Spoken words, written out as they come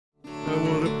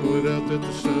point out that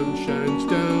the sun shines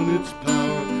down its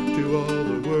power to all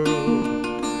the world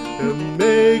and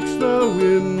makes the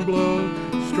wind blow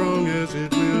strong as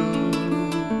it will.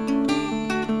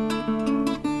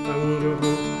 I wonder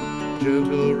how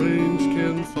gentle rains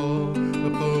can fall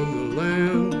upon the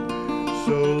land,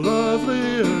 so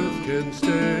lovely earth can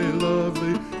stay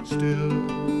lovely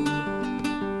still.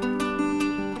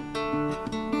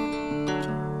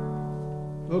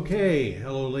 Okay,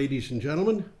 hello ladies and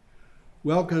gentlemen.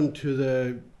 Welcome to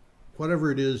the, whatever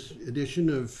it is, edition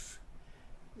of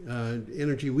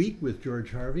Energy Week with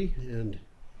George Harvey and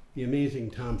the amazing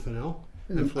Tom Fennell.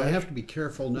 I have to be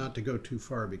careful not to go too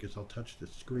far because I'll touch the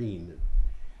screen and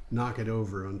knock it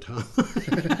over on Tom.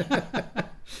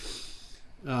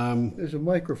 There's a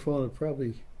microphone that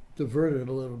probably diverted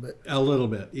a little bit. A little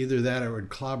bit. Either that or it would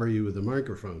clobber you with the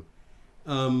microphone.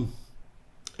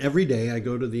 Every day I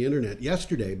go to the internet.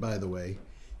 Yesterday, by the way,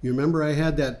 you remember I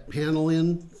had that panel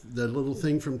in, the little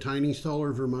thing from Tiny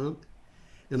Solar Vermont?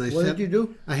 And What did you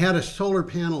do? I had a solar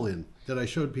panel in that I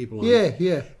showed people on.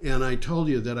 Yeah. And I told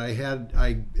you that I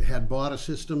had bought a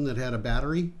system that had a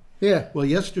battery. Yeah. Well,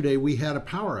 yesterday we had a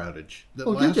power outage that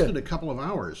lasted a couple of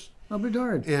hours. I'll be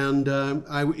darned. And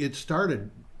it started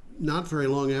not very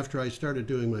long after I started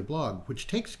doing my blog, which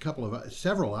takes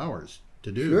several hours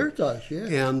to do. Sure it does,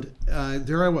 yeah. And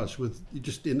there I was, with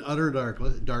just in utter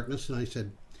darkness, and I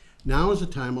said, "Now is the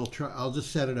time. I'll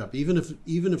just set it up. Even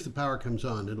if the power comes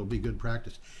on, it'll be good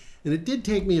practice." And it did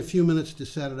take me a few minutes to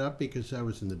set it up because I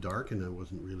was in the dark and I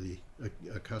wasn't really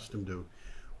accustomed to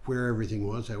where everything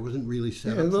was. I wasn't really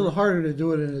set up. A little harder to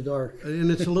do it in the dark. And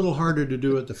it's a little harder to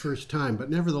do it the first time. But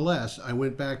nevertheless, I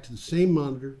went back to the same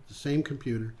monitor, the same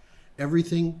computer,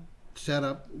 everything set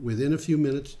up within a few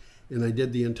minutes. And I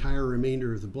did the entire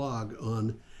remainder of the blog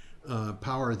on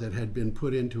power that had been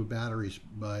put into batteries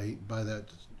by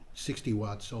that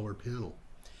 60-watt solar panel.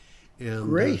 And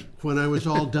Great. When I was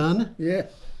all done, Yeah.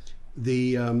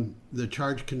 the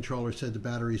charge controller said the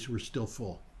batteries were still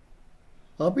full.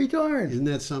 I'll be darned. Isn't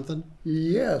that something?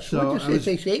 Yes. So What did you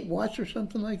say? It takes 8 watts or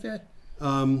something like that?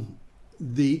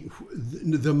 The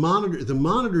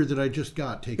monitor that I just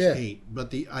got takes 8,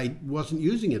 but I wasn't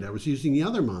using it. I was using the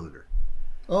other monitor.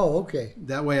 Oh, okay.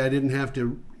 That way I didn't have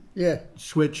to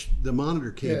switch the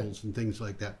monitor cables and things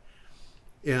like that.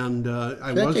 And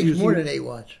That takes more than 8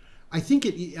 watts. I think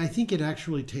it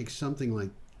actually takes something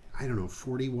like, I don't know,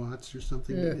 40 watts or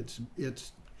something. Yeah.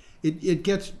 It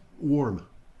gets warm.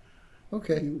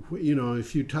 Okay. You know,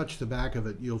 if you touch the back of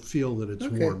it, you'll feel that it's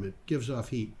warm. It gives off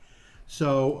heat.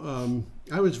 So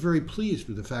I was very pleased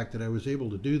with the fact that I was able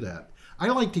to do that. I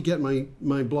like to get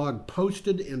my blog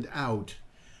posted and out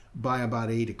by about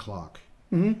 8 o'clock.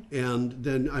 Mm-hmm. And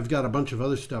then I've got a bunch of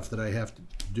other stuff that I have to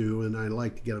do, and I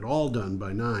like to get it all done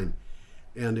by 9.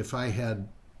 And if I had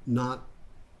not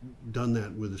done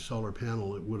that with a solar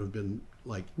panel, it would have been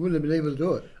like... Wouldn't have been able to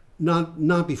do it.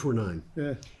 Not before 9.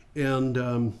 Yeah.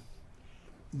 And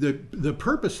the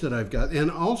purpose that I've got,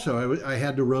 and also I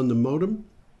had to run the modem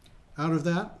out of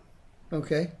that.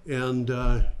 Okay. And,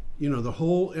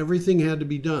 everything had to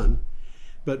be done.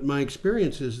 But my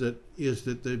experience is that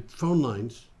the phone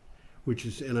lines,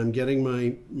 and I'm getting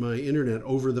my internet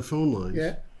over the phone lines.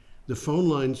 Yeah. The phone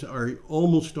lines are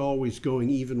almost always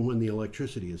going even when the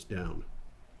electricity is down.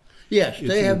 Yes,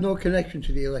 they have no connection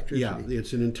to the electricity. Yeah,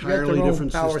 it's an entirely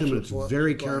different system. It's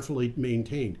very carefully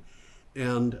maintained.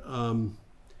 And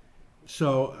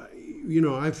so,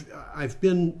 I've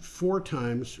been 4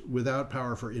 times without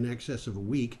power for in excess of a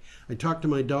week. I talked to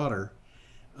my daughter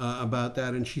about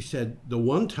that, and she said the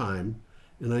one time,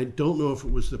 and I don't know if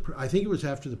it was I think it was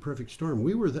after the perfect storm,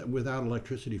 we were without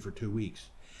electricity for 2 weeks.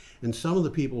 And some of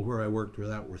the people where I worked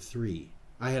without were 3.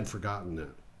 I had forgotten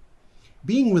that.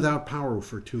 Being without power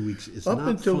for 2 weeks is not fun. Up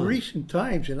until recent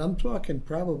times, and I'm talking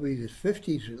probably the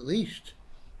 50s at least,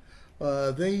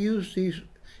 they used these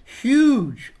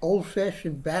huge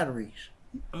old-fashioned batteries.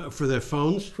 For their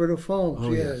phones? For the phones,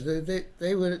 oh, yeah. Yes.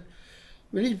 They would...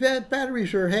 But these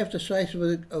batteries are half the size of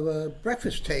a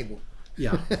breakfast table.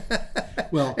 Yeah.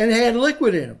 Well, and they had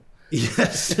liquid in them.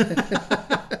 Yes.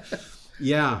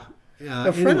 Yeah.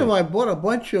 A friend of mine bought a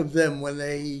bunch of them when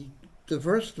they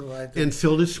diversified them. And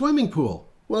filled his swimming pool.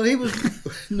 Well, he was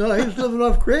living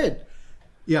off grid.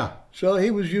 Yeah. So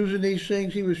he was using these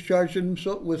things. He was charging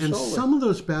them with solar. And some of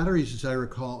those batteries, as I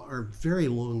recall, are very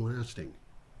long lasting.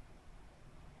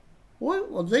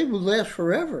 Well, they would last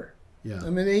forever. Yeah. I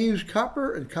mean, they used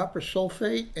copper and copper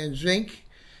sulfate and zinc,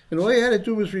 and all you had to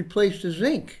do was replace the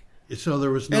zinc. So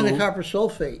there was and the copper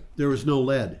sulfate. There was no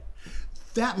lead.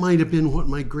 That might have been what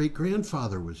my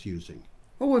great-grandfather was using.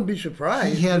 I wouldn't be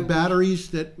surprised. He had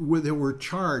batteries that were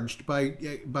charged by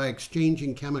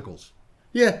exchanging chemicals.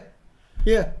 Yeah,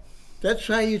 yeah. That's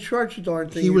how you charge the darn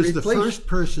thing. He was the first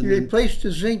person. You replaced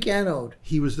the zinc anode.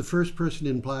 He was the first person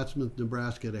in Plattsmouth,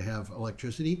 Nebraska to have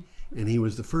electricity, and he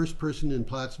was the first person in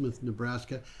Plattsmouth,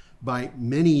 Nebraska by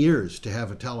many years to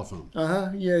have a telephone.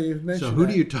 Yeah, you've mentioned So who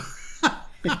do you talk?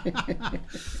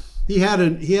 He had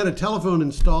a telephone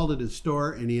installed at his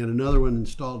store, and he had another one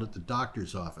installed at the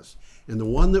doctor's office. And the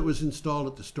one that was installed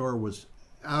at the store was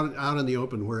out in the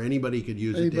open where anybody could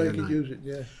use it day or night. Anybody could use it,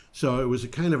 yeah. So it was a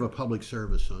kind of a public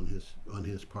service on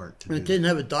his part. And it didn't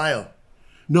have a dial.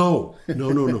 No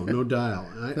dial.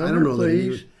 I don't know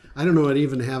that. I don't know it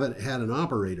even had an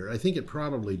operator. I think it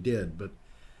probably did, but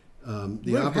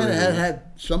the operator had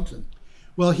something.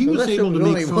 Well, he was able to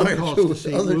make phone calls to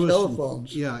St. Louis.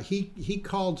 Telephones. Yeah, he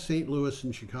called St. Louis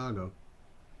and Chicago.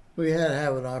 Well, he had to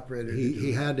have an operator.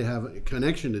 He had to have a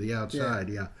connection to the outside.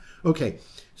 Yeah. Okay,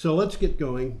 so let's get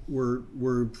going.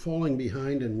 We're falling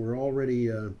behind, and we're already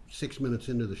 6 minutes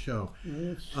into the show.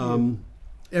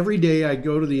 Every day I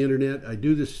go to the internet. I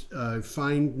do this.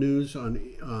 Find news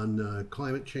on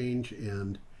climate change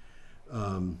and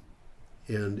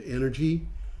energy.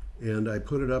 And I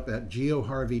put it up at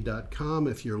geoharvey.com.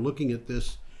 If you're looking at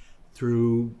this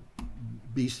through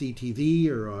BCTV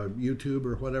or YouTube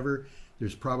or whatever,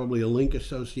 there's probably a link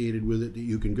associated with it that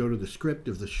you can go to the script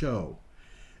of the show.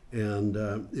 And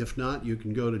if not, you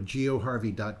can go to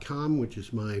geoharvey.com, which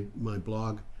is my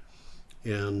blog,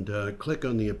 and click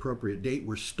on the appropriate date.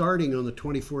 We're starting on the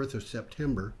 24th of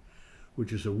September,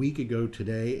 which is a week ago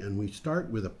today, and we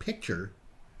start with a picture.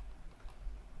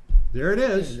 There it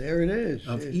is. Yeah, there it is.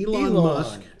 Of Elon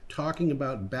Musk talking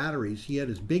about batteries. He had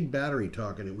his big battery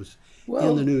talk, and it was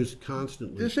in the news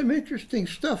constantly. There's some interesting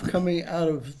stuff coming out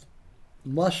of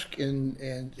Musk and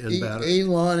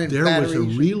Elon and there batteries.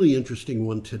 Was a really interesting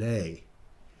one today.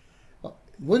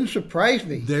 Wouldn't surprise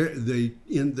me.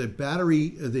 In the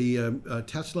battery, the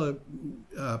Tesla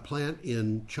plant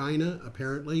in China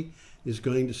apparently is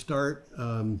going to start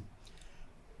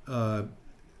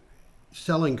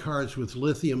selling cars with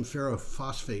lithium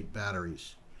ferrophosphate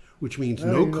batteries, which means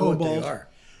no cobalt,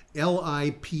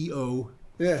 LiPo4,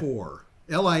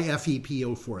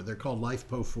 LiFePO4. They're called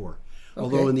LiFePO4,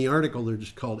 although in the article they're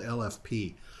just called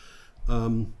LFP.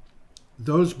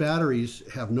 Those batteries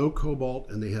have no cobalt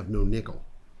and they have no nickel.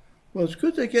 Well, it's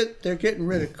good they're getting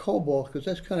rid of cobalt because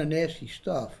that's kind of nasty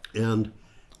stuff. And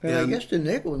I guess the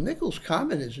nickel's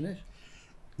common, isn't it?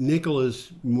 Nickel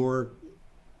is more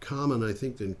common, I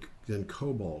think, than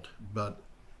cobalt, but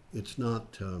it's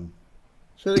not. So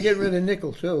they're getting rid of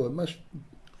nickel too.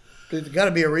 There's got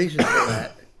to be a reason for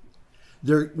that.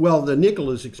 The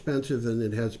nickel is expensive and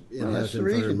it has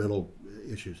environmental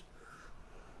issues.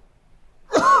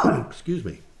 Excuse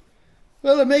me.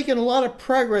 Well, they're making a lot of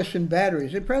progress in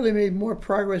batteries. They probably made more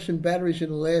progress in batteries in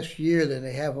the last year than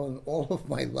they have on all of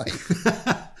my life.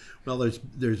 Well,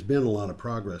 there's been a lot of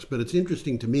progress, but it's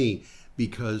interesting to me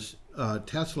because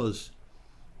Tesla's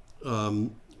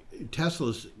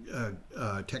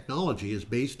technology is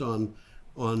based on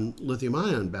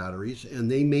lithium-ion batteries, and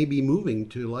they may be moving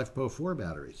to LiFePO4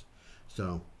 batteries.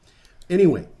 So,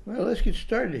 anyway. Well, let's get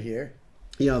started here.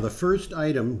 Yeah, the first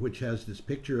item, which has this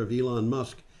picture of Elon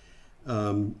Musk,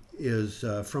 is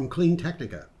from Clean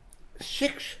Technica.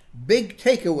 6 big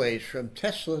takeaways from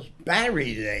Tesla's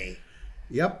Battery Day.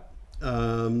 Yep.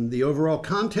 The overall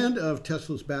content of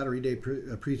Tesla's Battery Day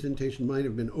presentation might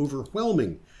have been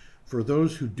overwhelming for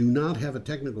those who do not have a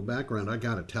technical background. I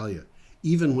got to tell you,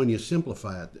 even when you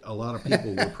simplify it, a lot of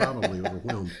people were probably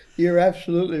overwhelmed. You're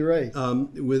absolutely right.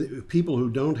 With people who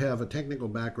don't have a technical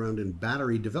background in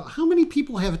battery development. How many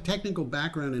people have a technical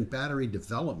background in battery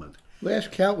development?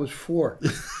 Last count was 4.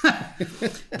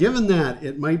 Given that,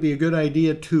 it might be a good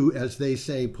idea to, as they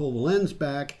say, pull the lens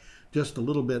back just a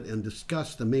little bit and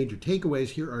discuss the major takeaways.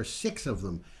 Here are 6 of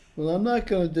them. Well, I'm not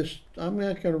going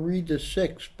to read the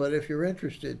 6, but if you're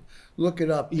interested, look it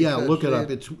up. Yeah, look it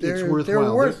up. It's worthwhile.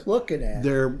 They're worth looking at.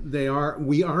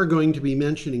 We are going to be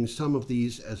mentioning some of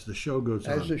these as the show goes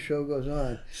on. As the show goes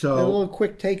on. So, and a little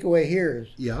quick takeaway here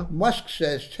is Musk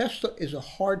says Tesla is a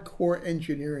hardcore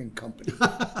engineering company.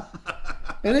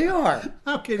 And they are.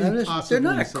 How can you possibly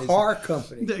They're not a car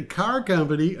company. The car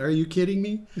company? Are you kidding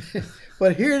me?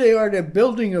 But here they are. They're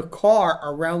building a car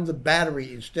around the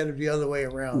battery instead of the other way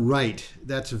around. Right.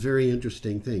 That's a very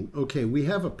interesting thing. Okay, we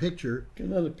have a picture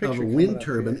of a wind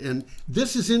turbine, and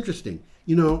this is interesting.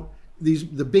 You know,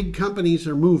 the big companies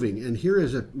are moving, and here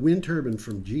is a wind turbine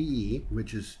from GE,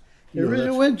 which is there is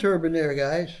a wind turbine there,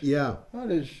 guys. Yeah.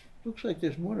 Oh, looks like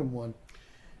there's more than one.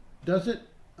 Does it?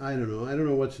 I don't know. I don't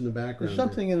know what's in the background. There's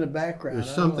something in the background.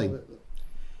 There's something.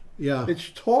 Yeah.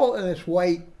 It's tall and it's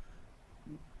white.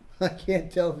 I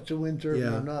can't tell if it's a wind turbine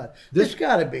or not. It's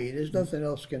got to be. There's nothing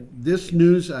else can. This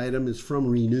news item is from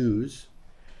Renews.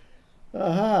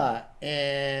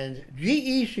 And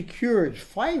GE secured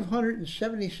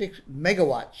 576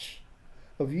 megawatts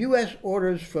of U.S.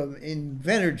 orders from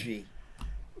Invenergy.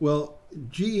 Well,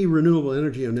 GE Renewable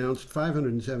Energy announced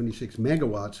 576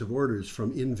 megawatts of orders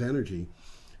from Invenergy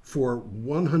for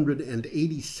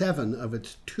 187 of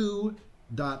its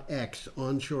 2.x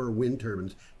onshore wind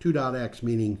turbines. 2.x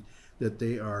meaning that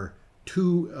they are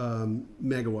 2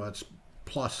 megawatts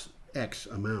plus X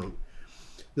amount.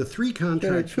 The 3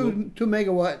 contracts... They're 2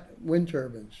 megawatt wind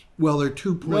turbines. Well, they're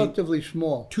 2 point... Relatively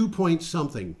small. 2 point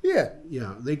something. Yeah.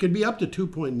 Yeah, they could be up to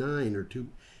 2.9 or 2,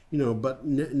 but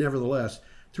nevertheless,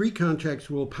 3 contracts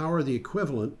will power the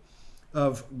equivalent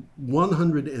of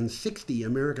 160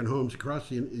 American homes across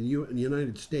the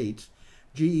United States.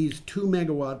 GE's 2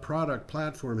 megawatt product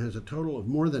platform has a total of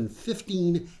more than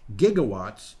 15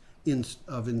 gigawatts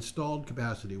of installed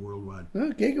capacity worldwide. Well,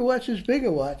 gigawatts is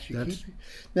bigawatts.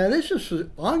 Now, this is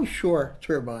onshore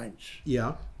turbines.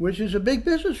 Yeah. Which is a big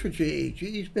business for GE.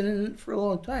 GE's been in it for a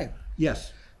long time.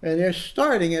 Yes. And they're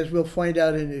starting, as we'll find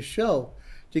out in this show,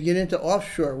 to get into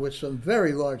offshore with some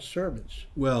very large turbines.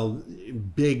 Well,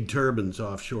 big turbines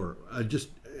offshore.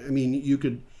 You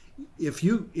could, if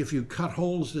you cut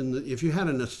holes if you had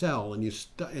a nacelle and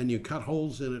you cut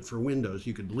holes in it for windows,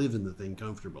 you could live in the thing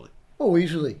comfortably. Oh,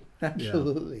 easily.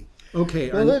 Absolutely. Yeah.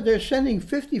 Okay. Well, they're sending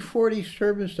 40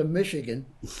 turbines to Michigan,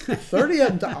 30 of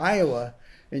them to Iowa,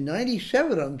 and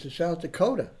 97 of them to South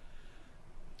Dakota.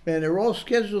 And they're all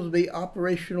scheduled to be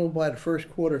operational by the first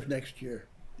quarter of next year.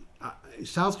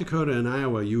 South Dakota and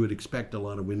Iowa, you would expect a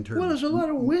lot of wind turbines. Well, there's a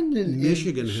lot of wind in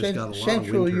Michigan has got a lot of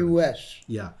central wind turbines. U.S.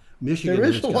 Yeah, Michigan there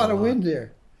is has a got lot of wind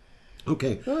there.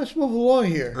 Okay. Well, let's move along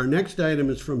here. Our next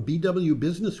item is from BW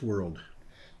Business World.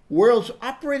 World's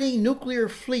operating nuclear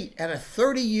fleet at a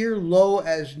 30-year low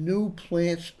as new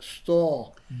plants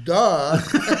stall. Duh.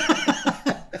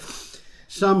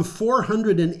 Some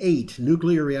 408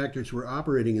 nuclear reactors were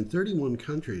operating in 31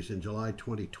 countries in July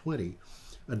 2020,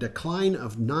 a decline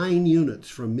of 9 units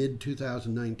from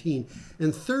mid-2019,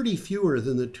 and 30 fewer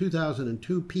than the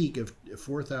 2002 peak of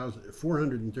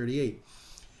 438.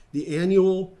 The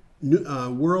annual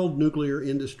World Nuclear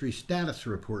Industry Status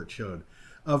Report showed.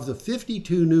 Of the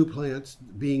 52 new plants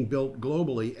being built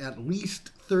globally, at least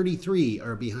 33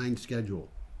 are behind schedule.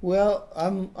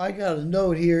 Well, I got a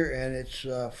note here, and it's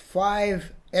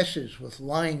 5 S's with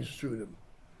lines through them.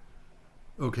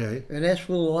 Okay. An S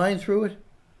with a line through it?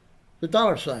 The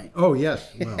dollar sign. Oh,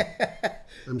 yes. Well,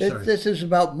 I'm sorry. This is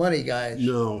about money, guys.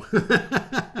 No.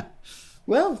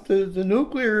 Well, the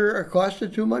nuclear are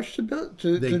costing too much to build,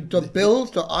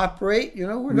 to operate.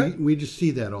 We just see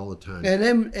that all the time.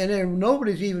 And then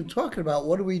nobody's even talking about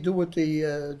what do we do with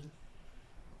the.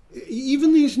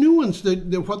 Even these new ones,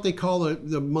 what they call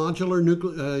the modular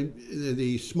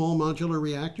the small modular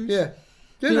reactors. Yeah,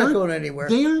 they're not going anywhere.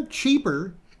 They aren't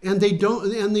cheaper, and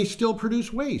they still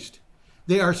produce waste.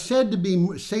 They are said to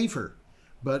be safer.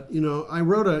 But I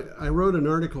wrote an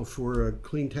article for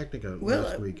Clean Technica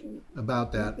last week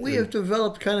about that. We have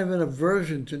developed kind of an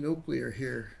aversion to nuclear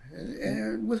here,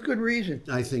 and with good reason.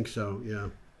 I think so. Yeah.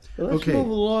 Well, let's move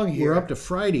along here. We're up to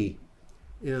Friday,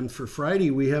 and for Friday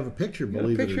we have a picture.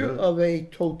 Believe it or not, a picture of a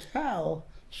Total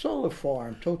solar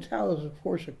farm. Total is, of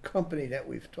course, a company that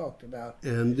we've talked about.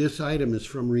 And this item is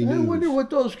from Renews. I wonder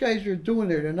what those guys are doing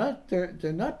there.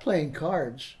 They're not playing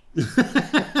cards.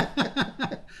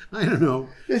 I don't know.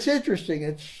 It's interesting.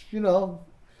 It's,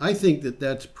 I think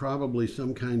that's probably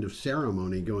some kind of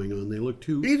ceremony going on. They look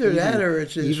too... Either that or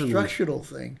it's an instructional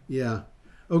thing. Yeah.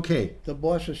 Okay. The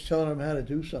boss is telling them how to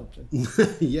do something.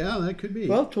 Yeah, that could be.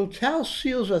 Well, Total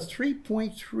seals a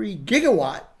 3.3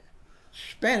 gigawatt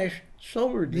Spanish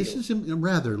solar deal. This is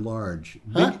rather large.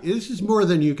 Huh? This is more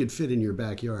than you could fit in your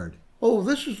backyard. Oh,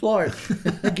 this is large.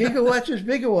 Gigawatts is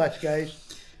bigawatts, guys.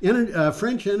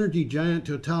 French energy giant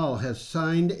Total has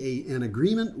signed an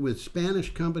agreement with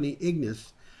Spanish company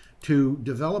Ignis to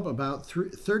develop about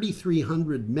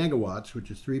 3,300 megawatts, which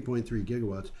is 3.3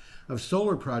 gigawatts, of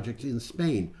solar projects in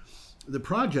Spain. The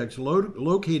projects,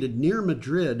 located near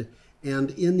Madrid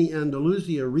and in the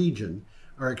Andalusia region,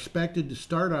 are expected to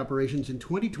start operations in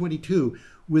 2022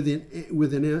 with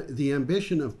the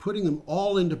ambition of putting them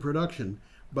all into production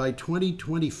by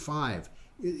 2025.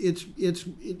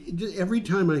 Every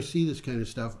time I see this kind of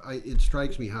stuff, it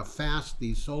strikes me how fast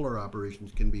these solar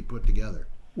operations can be put together.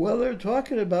 Well, they're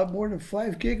talking about more than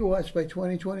 5 gigawatts by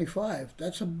 2025.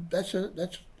 That's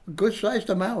a good-sized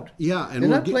amount. Yeah, and they're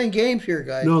not playing games here,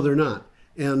 guys. No, they're not.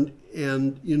 And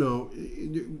you know,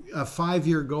 a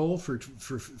 5-year goal for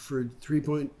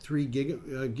 3.3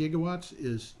 gigawatts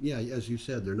is, yeah, as you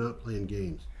said, they're not playing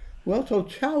games. Well,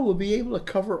 Total will be able to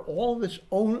cover all of its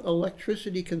own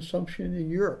electricity consumption in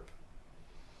Europe,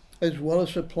 as well as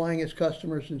supplying its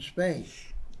customers in Spain.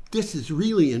 This is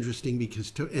really interesting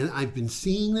because, and I've been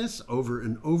seeing this over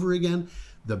and over again,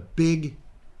 the big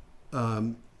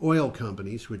oil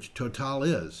companies, which Total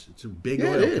is, it's a big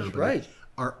oil company, right,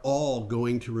 are all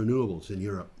going to renewables in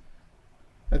Europe.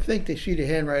 I think they see the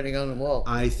handwriting on the wall.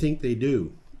 I think they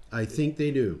do. I think they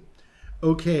do.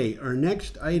 Okay, our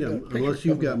next item, unless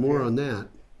you've got more on that.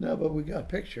 No, but we got a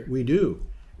picture. We do.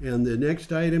 And the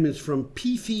next item is from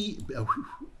PV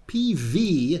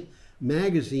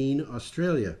Magazine,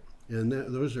 Australia. And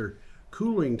those are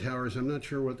cooling towers. I'm not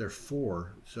sure what they're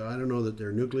for. So I don't know that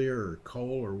they're nuclear or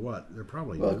coal or what. They're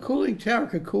probably a cooling tower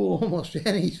could cool almost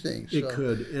anything. So. It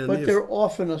could. But they're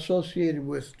often associated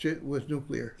with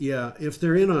nuclear. Yeah, if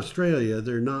they're in Australia,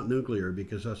 they're not nuclear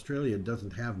because Australia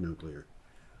doesn't have nuclear.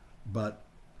 But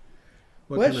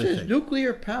it says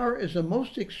nuclear power is the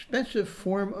most expensive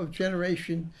form of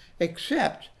generation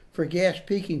except for gas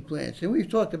peaking plants. And we've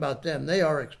talked about them. They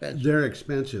are expensive. They're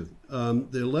expensive. The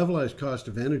levelized cost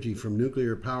of energy from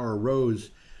nuclear power rose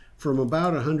from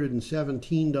about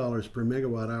 $117 per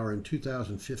megawatt hour in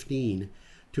 2015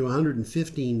 to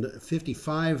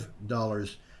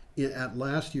 $155 at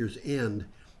last year's end.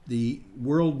 The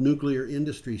World Nuclear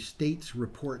Industry States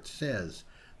Report says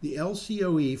the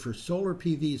LCOE for solar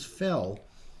PVs fell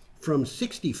from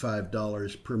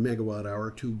 $65 per megawatt hour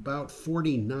to about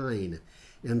 $49,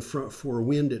 and for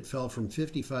wind it fell from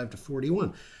 $55 to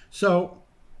 $41. So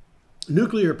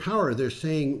nuclear power, they're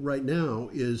saying right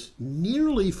now, is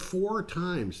nearly 4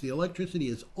 times. The electricity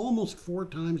is almost 4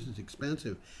 times as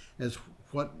expensive as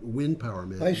what wind power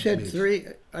makes. I said 3,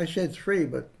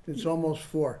 but it's almost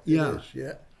 4. Yeah. It is,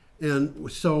 yeah.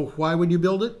 And so why would you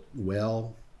build it?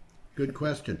 Well, good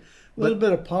question. A little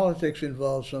bit of politics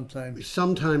involved sometimes.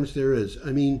 Sometimes there is.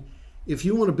 I mean, if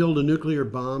you want to build a nuclear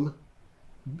bomb,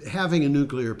 having a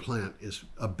nuclear plant is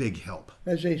a big help.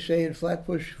 As they say in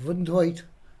Flatbush, Wundhoit.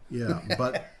 Yeah,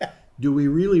 but do we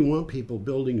really want people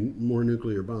building more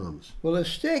nuclear bombs? Well, the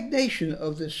stagnation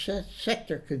of this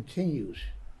sector continues.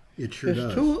 It sure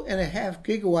does. 2.5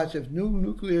 gigawatts of new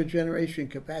nuclear generation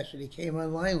capacity came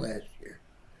online last year,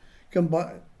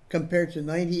 compared to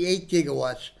 98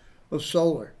 gigawatts of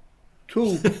solar.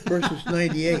 2 versus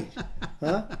 98.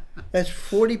 Huh? That's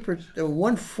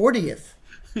 1/40th.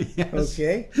 Yes.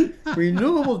 Okay?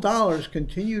 Renewable dollars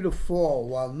continue to fall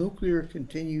while nuclear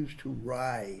continues to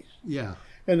rise. Yeah.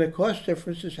 And the cost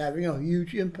difference is having a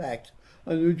huge impact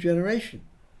on new generation.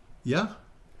 Yeah.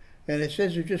 And it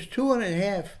says there's just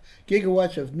 2.5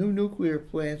 gigawatts of new nuclear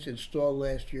plants installed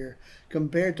last year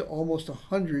compared to almost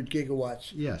 100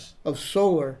 gigawatts of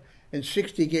solar and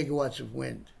 60 gigawatts of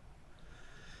wind.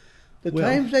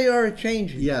 Times they are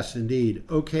changing. Yes, indeed.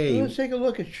 Okay. Well, let's take a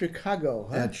look at Chicago.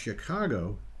 Huh? At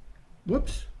Chicago.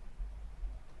 Whoops.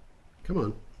 Come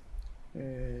on.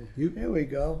 There we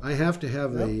go. I have to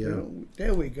have there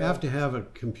we go. I have to have a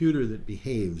computer that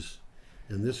behaves,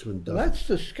 and this one doesn't. Well, that's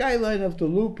the skyline of the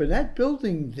Loop, and that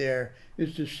building there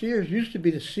is the Sears. Used to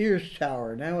be the Sears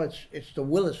Tower. Now it's the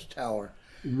Willis Tower.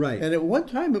 Right. And at one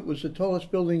time it was the tallest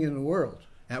building in the world.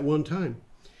 At one time.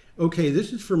 Okay,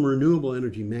 this is from Renewable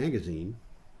Energy Magazine.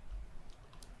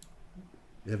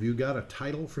 Have you got a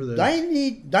title for the...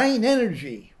 Dine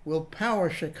Energy will power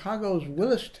Chicago's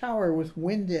Willis Tower with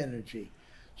wind energy.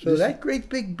 So that great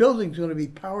big building is going to be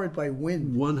powered by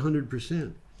wind.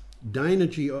 100%.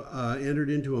 Dynegy entered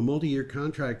into a multi-year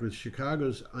contract with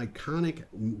Chicago's iconic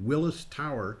Willis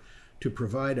Tower to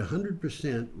provide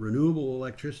 100% renewable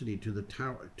electricity to the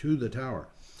tower.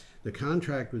 The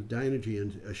contract with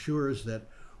Dynegy assures that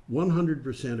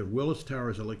 100% of Willis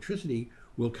Tower's electricity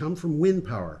will come from wind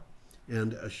power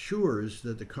and assures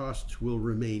that the costs will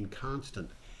remain constant.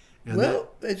 And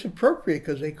it's appropriate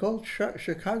because they call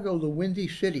Chicago the Windy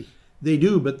City. They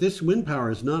do, but this wind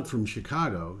power is not from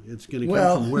Chicago. It's going to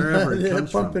come from wherever it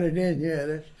comes from. They're pumping it in,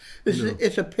 yeah.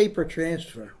 It's a paper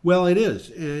transfer. Well, it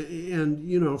is. And,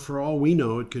 you know, for all we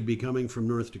know, it could be coming from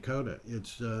North Dakota.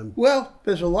 It's well,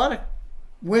 there's a lot of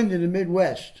wind in the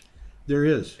Midwest. There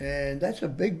is. And that's a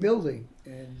big building.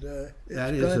 And it's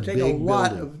going to take a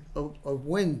lot of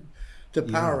wind to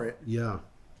power it. Yeah.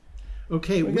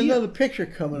 Okay. We got another picture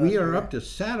coming up. We are up to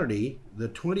Saturday, the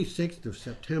 26th of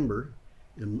September.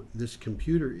 And this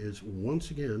computer is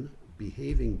once again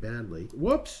behaving badly.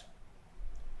 Whoops.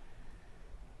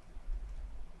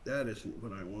 That isn't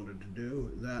what I wanted to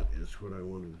do. That is what I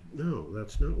wanted to do. No,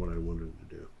 that's not what I wanted to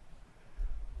do.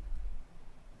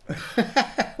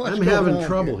 I'm having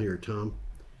trouble here, Tom.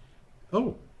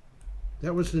 Oh,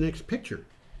 that was the next picture.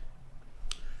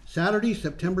 Saturday,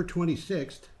 September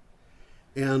 26th,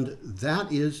 and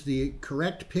that is the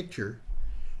correct picture,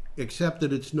 except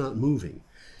that it's not moving.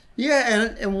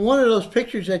 Yeah, and one of those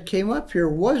pictures that came up here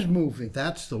was moving.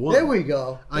 That's the one. There we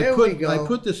go. I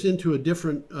put this into a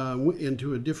different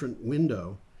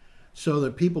window so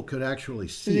that people could actually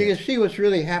see. So you can see what's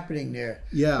really happening there.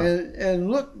 Yeah.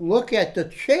 And look at the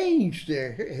change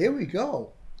there. Here we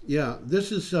go. Yeah,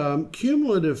 this is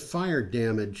cumulative fire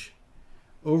damage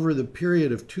over the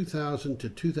period of 2000 to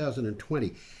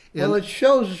 2020. And well, it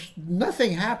shows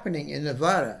nothing happening in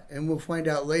Nevada, and we'll find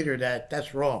out later that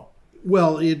that's wrong.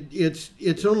 Well,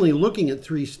 it's only looking at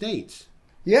 3 states.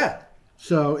 Yeah.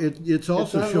 So it's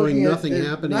also showing nothing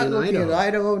happening in Idaho. Not looking at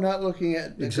Idaho, not looking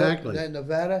at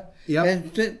Nevada. Yep.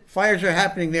 And fires are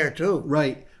happening there too.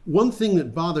 Right. One thing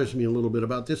that bothers me a little bit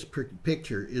about this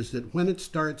picture is that when it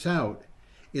starts out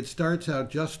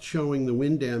just showing the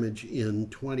wind damage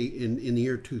in the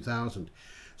year 2000.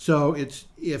 So it's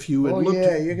if you had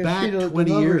looked back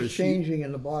 20 years, changing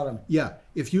in the bottom. Yeah,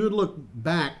 if you had looked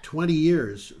back 20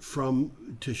 years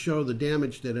to show the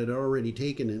damage that had already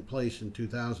taken place in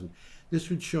 2000, this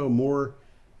would show more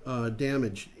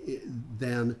damage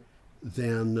than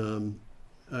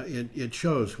it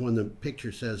shows when the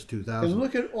picture says 2000. And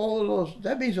look at all of those.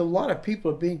 That means a lot of people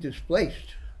are being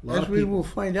displaced. As we will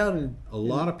find out. A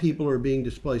lot of people are being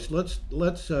displaced. Let's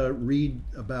read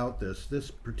about this. This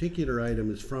particular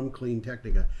item is from Clean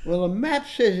Technica. Well, the map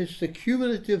says it's the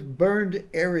cumulative burned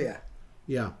area.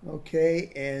 Yeah.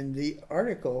 Okay, and the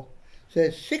article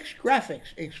says 6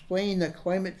 graphics explain the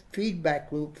climate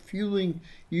feedback loop fueling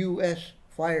U.S.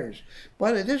 fires.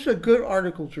 But this is a good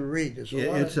article to read.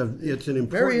 It's an important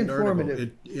very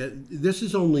informative. Article. This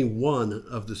is only one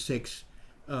of the 6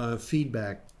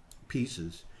 feedback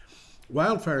pieces.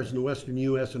 Wildfires in the western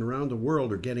U.S. and around the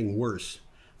world are getting worse.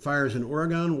 Fires in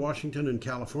Oregon, Washington, and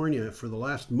California for the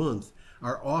last month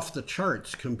are off the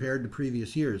charts compared to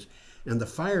previous years, and the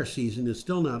fire season is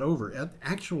still not over.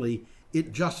 Actually,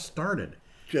 it just started.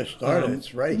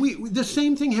 That's right. The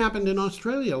same thing happened in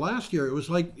Australia last year. It was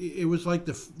like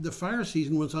the fire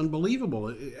season was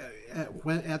unbelievable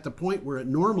at the point where it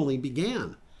normally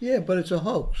began. Yeah, but it's a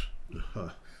hoax.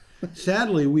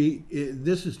 Sadly,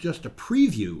 this is just a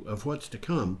preview of what's to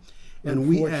come, and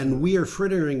we are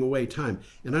frittering away time.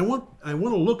 And I want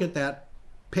to look at that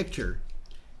picture,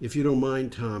 if you don't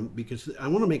mind, Tom, because I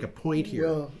want to make a point here.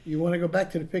 Well, you want to go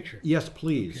back to the picture? Yes,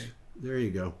 please. Okay. There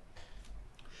you go.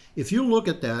 If you look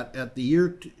at that at the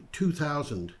year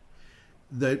 2000,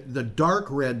 the dark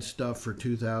red stuff for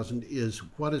 2000 is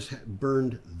what is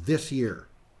burned this year.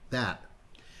 That.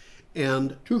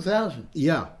 And 2000.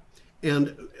 Yeah.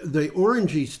 And the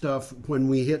orangey stuff, when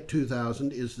we hit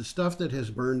 2000, is the stuff that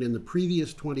has burned in the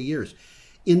previous 20 years.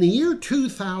 In the year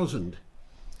 2000... What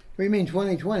do you mean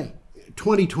 2020?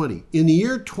 2020. In the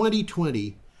year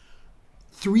 2020,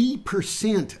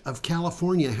 3% of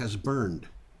California has burned.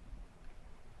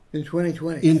 In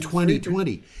 2020? In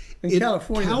 2020.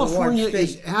 California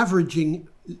is averaging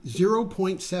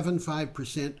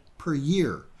 0.75% per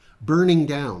year burning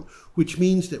down, which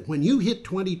means that when you hit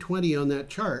 2020 on that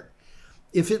chart,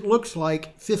 if it looks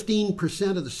like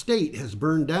 15% of the state has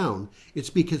burned down, it's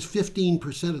because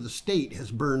 15% of the state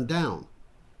has burned down.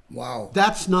 Wow.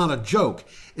 That's not a joke.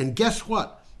 And guess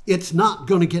what? It's not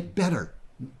going to get better.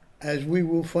 As we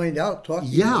will find out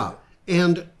talking about it.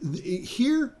 And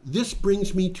here, this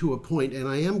brings me to a point, and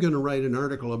I am going to write an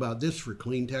article about this for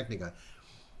Clean Technica.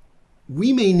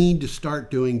 We may need to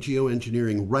start doing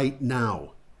geoengineering right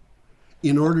now.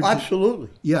 In order to, absolutely.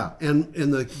 Yeah, and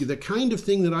the kind of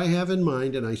thing that I have in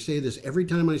mind, and I say this every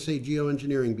time I say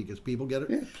geoengineering because people get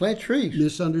it. Yeah, plant trees.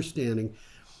 Misunderstanding.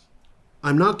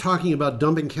 I'm not talking about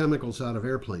dumping chemicals out of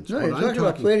airplanes. No, you're talking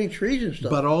about planting trees and stuff.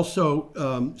 But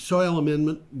also soil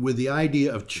amendment with the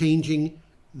idea of changing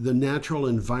the natural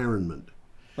environment.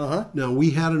 Uh-huh. Now,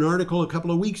 we had an article a couple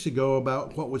of weeks ago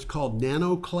about what was called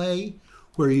nano clay,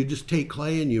 where you just take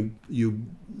clay and you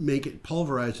make it,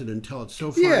 pulverize it until it's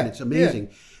so fine, it's amazing,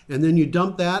 and then you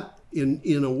dump that in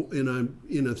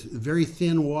a very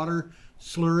thin water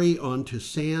slurry onto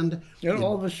sand. And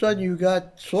all of a sudden you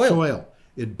got soil.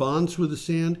 It bonds with the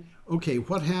sand. Okay,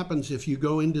 what happens if you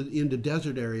go into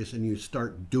desert areas and you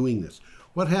start doing this?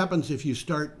 What happens if you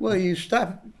start? Well, you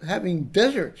stop having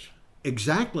deserts.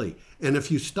 Exactly, and if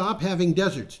you stop having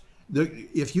deserts,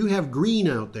 if you have green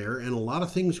out there, and a lot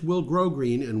of things will grow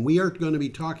green, and we are going to be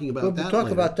talking about that talk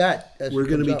later. about that. We're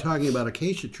going to be talking about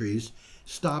acacia trees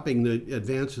stopping the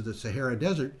advance of the Sahara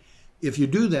Desert. If you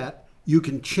do that, you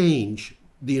can change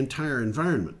the entire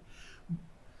environment.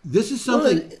 This is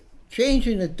something. Well,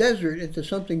 changing the desert into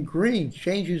something green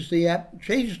changes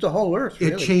the whole Earth.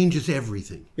 Really. It changes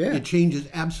everything. Yeah. It changes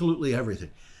absolutely everything.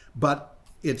 But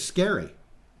it's scary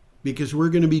because we're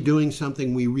going to be doing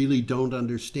something we really don't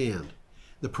understand.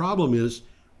 The problem is,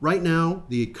 right now,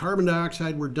 the carbon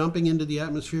dioxide we're dumping into the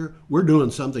atmosphere, we're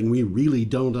doing something we really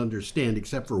don't understand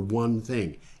except for one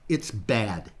thing. It's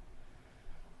bad.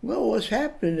 Well, what's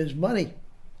happening is money.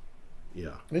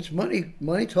 Yeah. It's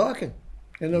money talking.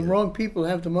 And the wrong people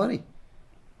have the money.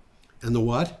 And the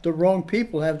what? The wrong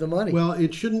people have the money. Well,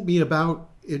 it shouldn't be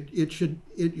about it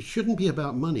shouldn't be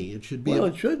about money. It should be. Well,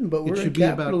 it shouldn't, but we're in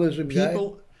capitalism,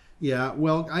 people. Yeah.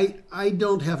 Well, I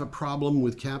don't have a problem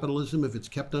with capitalism if it's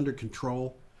kept under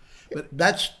control. But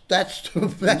that's the see,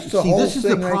 whole this is the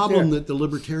thing problem right that the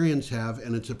libertarians have,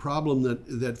 and it's a problem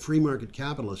that free market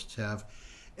capitalists have.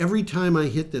 Every time I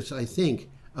hit this, I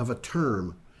think of a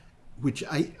term which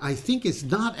I think is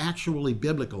not actually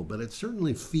biblical, but it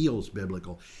certainly feels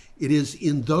biblical. It is,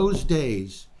 in those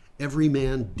days, every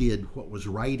man did what was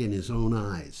right in his own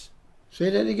eyes.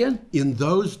 Say that again? In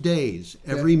those days,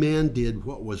 every man did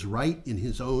what was right in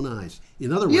his own eyes.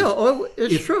 In other words,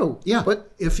 it's true. Yeah,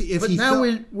 but now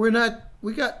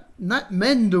we got not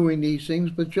men doing these things,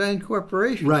 but giant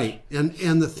corporations. Right,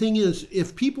 and the thing is,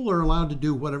 if people are allowed to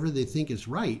do whatever they think is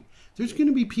right, there's going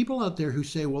to be people out there who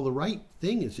say, well, the right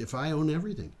thing is if I own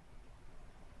everything.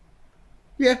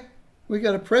 Yeah, we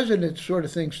got a president sort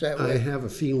of thinks that way. I have a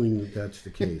feeling that that's the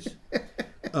case.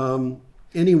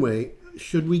 Anyway,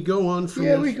 should we go on from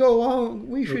this? We go on.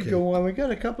 We should go on. We got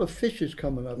a couple of fishes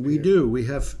coming up We here. do. We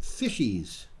have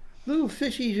fishies. Little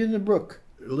fishies in the brook.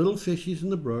 Little fishies in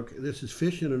the brook. This is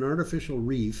fish in an artificial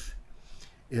reef.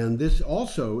 And this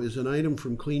also is an item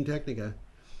from Clean Technica.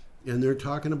 And they're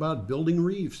talking about building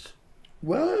reefs.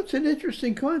 Well, it's an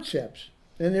interesting concept.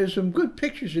 And there's some good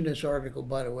pictures in this article,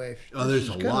 by the way. Oh, there's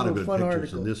a lot of good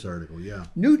pictures in this article, yeah.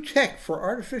 New tech for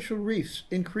artificial reefs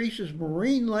increases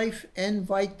marine life and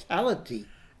vitality.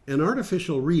 An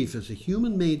artificial reef is a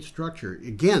human-made structure.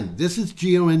 Again, this is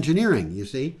geoengineering, you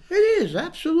see? It is,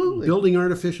 absolutely. Building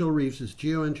artificial reefs is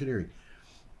geoengineering.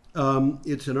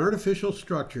 It's an artificial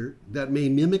structure that may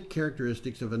mimic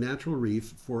characteristics of a natural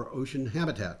reef for ocean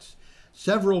habitats.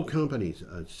 Several companies,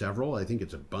 I think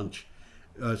it's a bunch,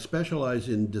 specialize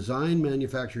in design,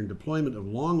 manufacture, and deployment of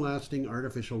long-lasting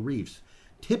artificial reefs.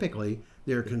 Typically,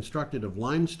 they're constructed of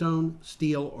limestone,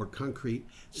 steel, or concrete.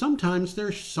 Sometimes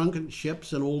they're sunken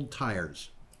ships and old tires.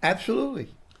 Absolutely.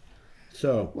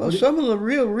 So, well, some of the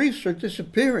real reefs are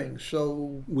disappearing,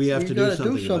 so we have to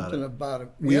do something about it.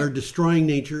 We are destroying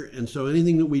nature, and so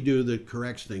anything that we do that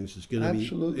corrects things is going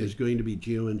to be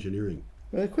geoengineering.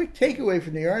 Well, a quick takeaway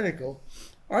from the article: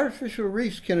 artificial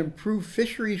reefs can improve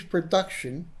fisheries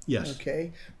production. Yes.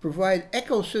 Okay. Provide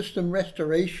ecosystem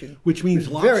restoration, which means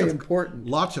very important.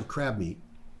 Lots of crab meat,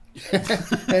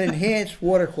 and enhance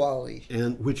water quality.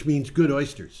 And which means good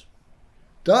oysters.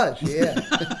 Does,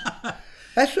 yeah.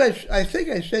 That's why I think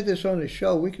I said this on the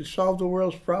show. We could solve the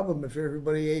world's problem if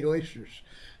everybody ate oysters.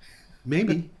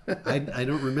 Maybe. I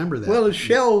don't remember that. Well, the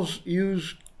shells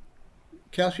use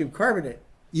calcium carbonate.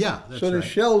 Yeah, that's so the right.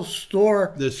 shells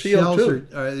store the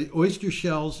CO2. Shells oyster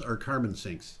shells are carbon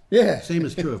sinks. Yeah. Same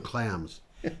is true of clams.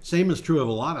 Same is true of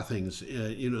a lot of things.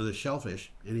 The shellfish,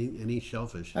 any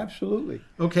shellfish. Absolutely.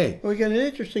 Okay. Well, we got an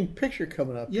interesting picture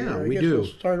coming up here. Yeah, we do. We'll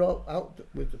start out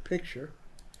with the picture.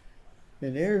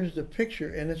 And there's the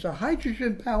picture, and it's a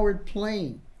hydrogen-powered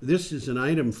plane. This is an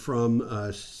item from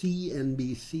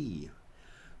CNBC.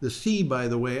 The C, by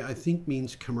the way, I think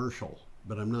means commercial,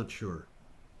 but I'm not sure.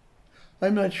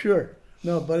 I'm not sure.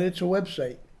 No, but it's a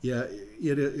website. Yeah,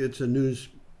 it's a news.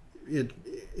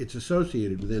 It's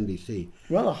associated with NBC.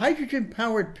 Well, a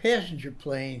hydrogen-powered passenger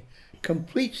plane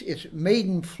completes its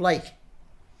maiden flight.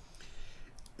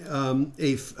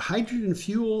 A hydrogen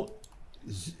fuel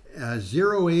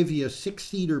Zero Avia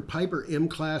 6-seater Piper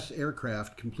M-class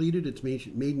aircraft completed its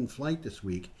maiden flight this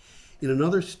week in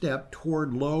another step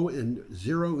toward low and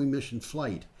zero emission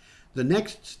flight. The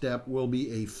next step will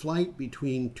be a flight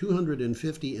between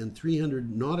 250 and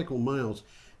 300 nautical miles,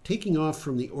 taking off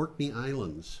from the Orkney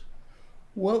Islands.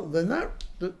 Well, they're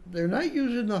not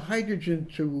using the hydrogen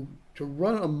to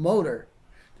run a motor.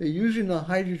 They're using the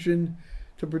hydrogen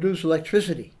to produce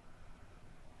electricity,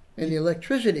 and the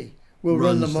electricity will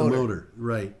run the motor.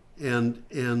 Right.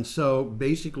 And so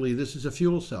basically, this is a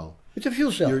fuel cell. It's a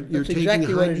fuel cell. You're taking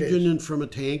exactly hydrogen in from a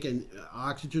tank and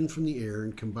oxygen from the air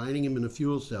and combining them in a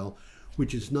fuel cell,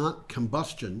 which is not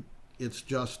combustion. It's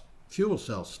just fuel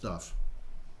cell stuff.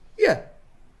 Yeah.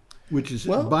 Which is,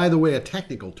 by the way, a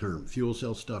technical term. Fuel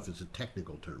cell stuff is a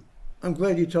technical term. I'm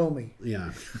glad you told me.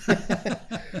 Yeah.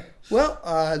 Well,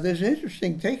 there's an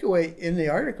interesting takeaway in the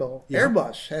article. Yeah.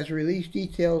 Airbus has released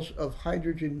details of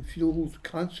hydrogen-fueled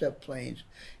concept planes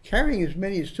carrying as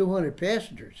many as 200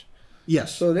 passengers.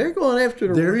 Yes. So they're going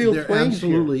after the real planes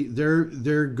absolutely, here.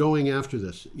 They're going after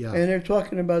this. Yeah. And they're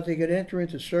talking about they could enter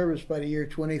into service by the year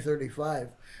 2035,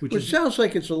 which sounds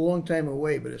like it's a long time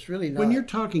away, but it's really not. When you're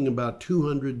talking about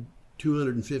 200,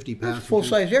 250 passengers. That's a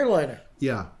full-size airliner.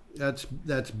 Yeah,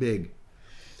 that's big.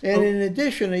 And in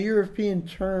addition, a European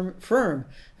firm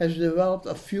has developed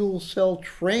a fuel cell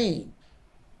train.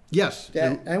 Yes.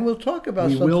 And we'll talk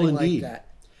about something like that.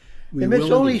 We emits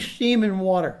only steam and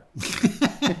water.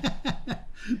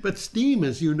 But steam,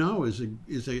 as you know, is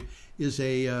a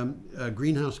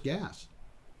greenhouse gas.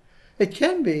 It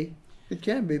can be,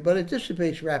 but it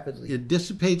dissipates rapidly. It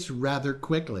dissipates rather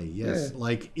quickly. Yes, yeah.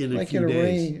 like in a few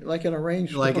days. Like in a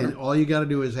rainstorm. All you got to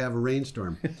do is have a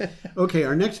rainstorm. Okay,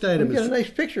 our next item we got a nice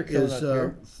picture coming up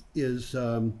here. Is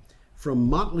from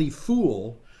Motley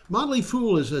Fool. Motley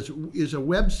Fool is a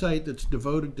website that's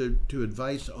devoted to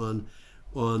advice on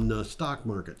stock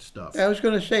market stuff. I was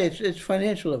going to say it's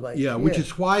financial advice. Yeah, which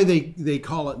is why they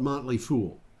call it Motley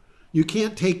Fool. You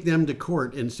can't take them to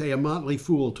court and say a Motley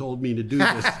Fool told me to do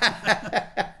this.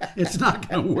 It's not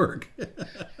going to work.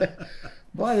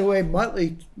 By the way,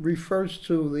 Motley refers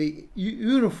to the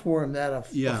uniform that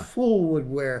a fool would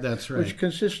wear. That's right. Which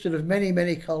consisted of many,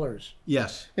 many colors.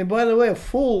 Yes. And by the way, a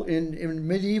fool in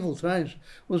medieval times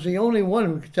was the only one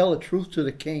who could tell the truth to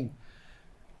the king.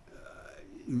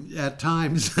 At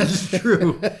times, that's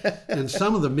true. And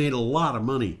some of them made a lot of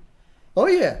money. Oh,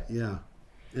 yeah. Yeah.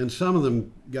 And some of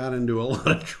them got into a lot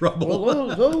of trouble.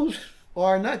 Well, those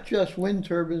are not just wind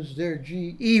turbines, they're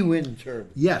GE wind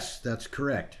turbines. Yes, that's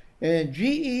correct. And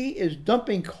GE is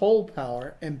dumping coal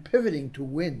power and pivoting to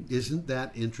wind. Isn't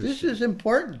that interesting? This is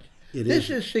important. This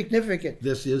is significant.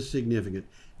 This is significant.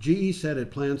 GE said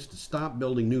it plans to stop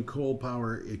building new coal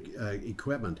power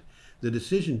equipment. The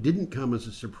decision didn't come as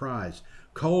a surprise.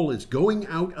 Coal is going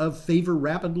out of favor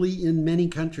rapidly in many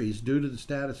countries due to the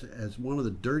status as one of the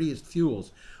dirtiest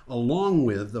fuels, along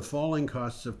with the falling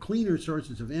costs of cleaner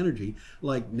sources of energy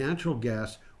like natural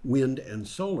gas, wind, and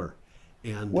solar.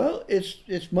 And well, it's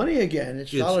money again.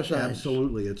 It's dollar signs.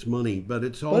 Absolutely, it's money, but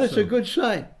it's also. But it's a good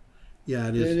sign. Yeah,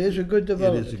 it is. It is a good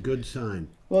development. It is a good sign.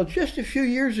 Well, just a few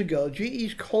years ago,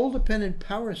 GE's coal-dependent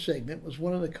power segment was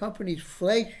one of the company's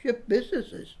flagship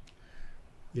businesses.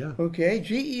 Yeah. Okay,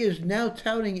 GE is now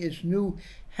touting its new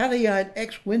Haliade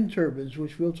X wind turbines,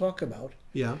 which we'll talk about.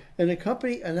 Yeah. And the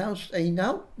company announced a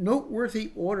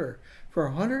noteworthy order for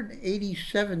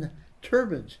 187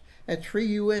 turbines at 3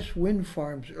 U.S. wind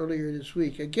farms earlier this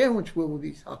week. Again, which we will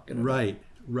be talking about.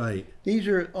 Right. These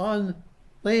are on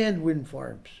land wind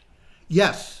farms.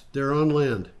 Yes, they're on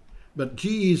land. But GE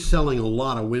is selling a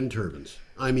lot of wind turbines.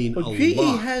 I mean, a GE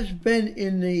lot. has been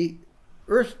in the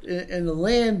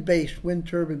land-based wind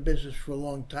turbine business for a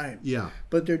long time. Yeah.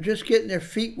 But they're just getting their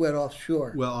feet wet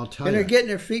offshore. Well, I'll tell you. And they're getting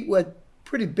their feet wet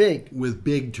pretty big. With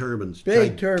big turbines.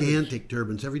 Gigantic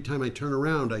turbines. Every time I turn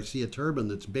around, I see a turbine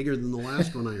that's bigger than the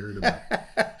last one I heard about.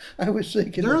 I was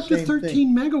thinking they're the up to same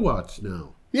 13 megawatts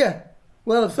now. Yeah.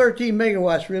 Well, 13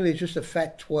 megawatts really is just a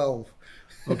fat 12.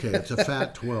 Okay, it's a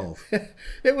fat 12.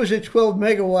 It was at 12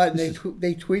 megawatt, and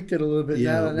they tweaked it a little bit.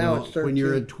 Yeah, now it's 13. When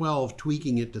you're at 12,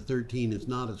 tweaking it to 13 is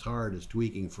not as hard as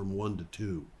tweaking from 1 to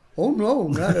 2. Oh, no,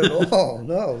 not at all.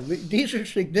 No, these are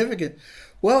significant.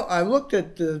 Well, I looked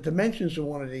at the dimensions of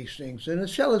one of these things, and the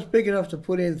cell is big enough to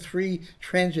put in 3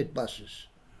 transit buses.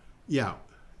 Yeah.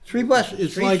 3 buses.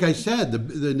 It's like I said,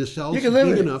 the nacelle is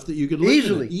big enough that you could live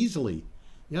in it easily.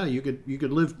 Yeah, you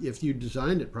could live, if you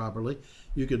designed it properly,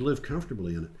 you could live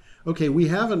comfortably in it. Okay, we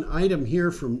have an item here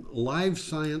from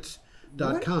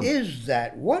livescience.com. What is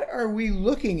that? What are we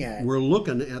looking at? We're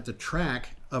looking at the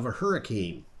track of a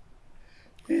hurricane.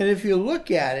 And if you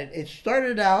look at it, it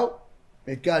started out,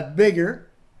 it got bigger,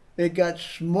 it got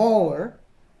smaller,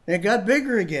 it got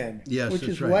bigger again. Yes, which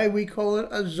that's is right. Why we call it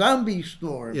a zombie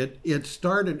storm. It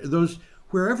started, this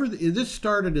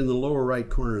started in the lower right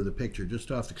corner of the picture,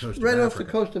 just off the coast of Africa. Right off the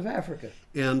coast of Africa.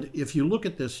 And if you look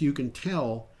at this, you can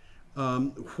tell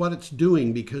what it's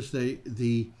doing because the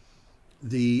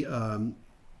little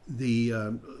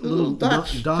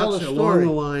dots along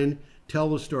the line tell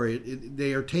the story.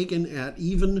 They are taken at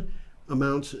even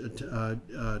amounts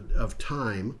of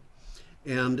time,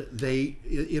 And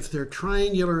if they're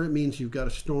triangular, it means you've got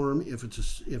a storm. If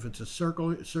it's a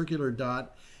circular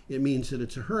dot, it means that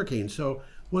it's a hurricane. So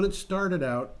when it started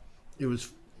out, it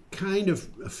was kind of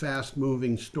a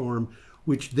fast-moving storm,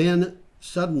 which then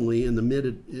suddenly in the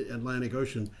mid-Atlantic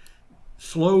Ocean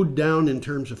slowed down in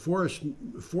terms of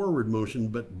forward motion,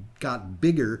 but got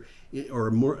bigger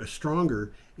or more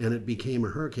stronger, and it became a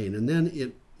hurricane. And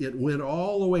then it went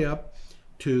all the way up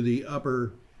to the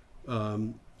upper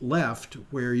left,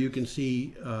 where you can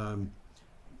see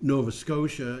Nova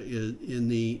Scotia in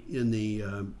the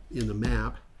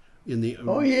map in the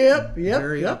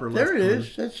very upper left there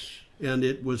it corner. is. And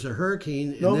it was a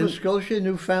hurricane. Nova Scotia,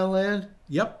 Newfoundland.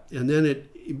 Yep, and then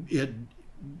it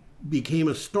became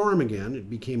a storm again. It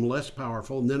became less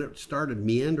powerful, and then it started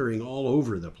meandering all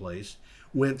over the place.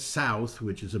 Went south,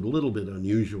 which is a little bit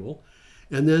unusual,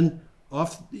 and then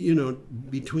off,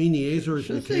 between the Azores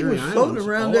and the Canary Islands. It was floating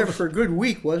around there for a good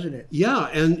week, wasn't it? Yeah,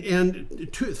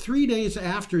 and 3 days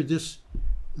after this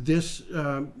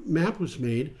map was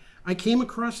made, I came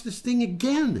across this thing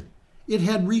again. It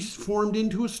had reformed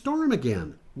into a storm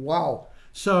again. Wow.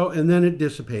 So, and then it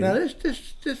dissipated. Now this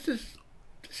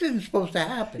isn't supposed to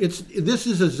happen. This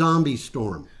is a zombie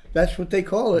storm. That's what they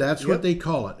call it. That's what they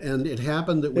call it. And it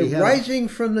happened that They're rising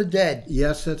from the dead.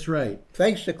 Yes, that's right.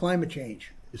 Thanks to climate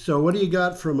change. So what do you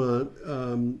got from a...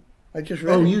 I just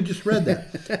read it. You just read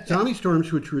that. Zombie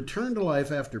storms which return to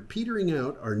life after petering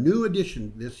out are new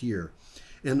addition this year.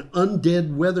 An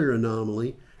undead weather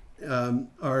anomaly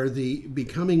are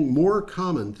becoming more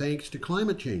common thanks to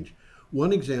climate change.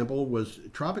 One example was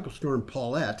Tropical Storm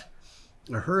Paulette,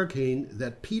 a hurricane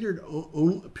that petered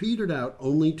out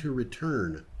only to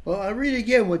return. Well, I'll read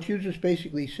again what you just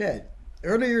basically said.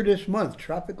 Earlier this month,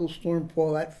 Tropical Storm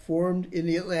Paulette formed in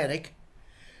the Atlantic,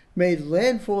 made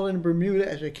landfall in Bermuda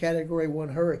as a Category 1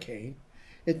 hurricane.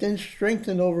 It then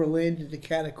strengthened over land into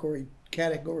Category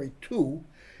 2.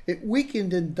 It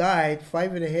weakened and died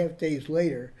 5.5 days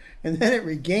later, and then it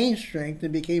regained strength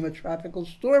and became a tropical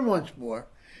storm once more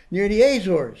near the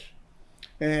Azores.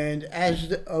 And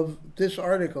as of this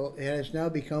article, it has now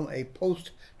become a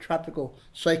post-tropical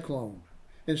cyclone.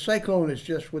 And cyclone is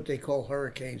just what they call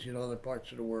hurricanes in other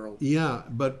parts of the world. Yeah,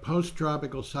 but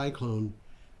post-tropical cyclone,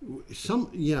 it's still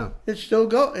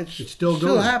going.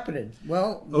 happening.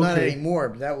 Well, not anymore.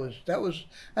 But that was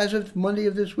as of Monday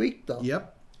of this week, though.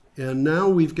 Yep. And now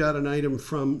we've got an item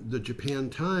from the Japan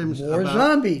Times about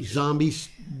zombies.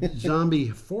 Zombie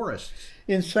forests.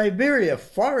 In Siberia,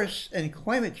 forests and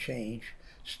climate change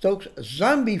stokes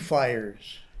zombie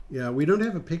fires. Yeah, we don't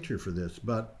have a picture for this,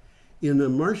 but in a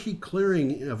marshy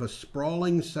clearing of a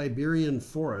sprawling Siberian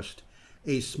forest,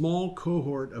 a small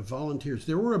cohort of volunteers.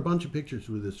 There were a bunch of pictures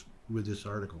with this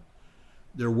article.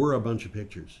 There were a bunch of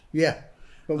pictures. Yeah,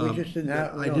 but we just didn't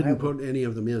have. I didn't put any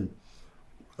of them in.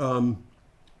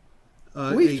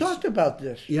 We've talked about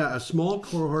this. Yeah, a small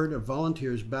cohort of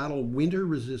volunteers battle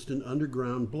winter-resistant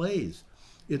underground blaze.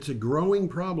 It's a growing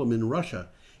problem in Russia.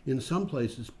 In some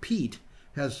places, peat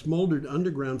has smoldered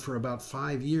underground for about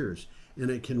 5 years,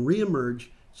 and it can reemerge,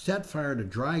 set fire to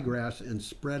dry grass, and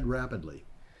spread rapidly.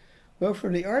 Well,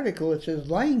 from the article, it says,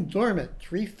 lying dormant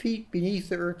 3 feet beneath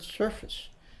the Earth's surface,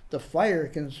 the fire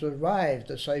can survive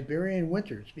the Siberian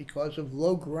winters because of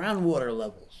low groundwater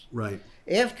levels. Right.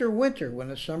 After winter, when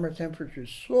the summer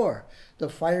temperatures soar, the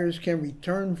fires can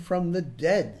return from the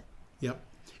dead. Yep.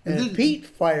 And peat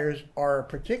fires are a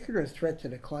particular threat to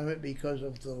the climate because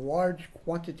of the large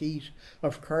quantities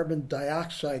of carbon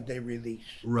dioxide they release.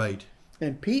 Right.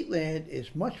 And peatland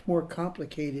is much more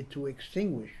complicated to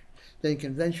extinguish than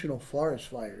conventional forest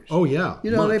fires. Oh, yeah.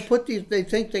 They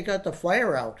think they got the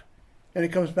fire out, and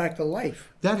it comes back to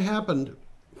life. That happened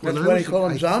when That's why they call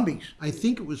them zombies. I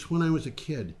think it was when I was a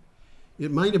kid.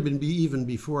 It might have been even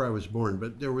before I was born,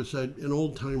 but there was an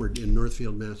old-timer in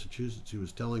Northfield, Massachusetts, who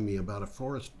was telling me about a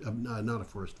fire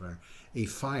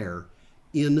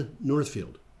in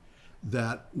Northfield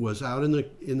that was out in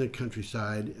the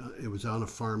countryside. It was on a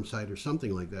farm site or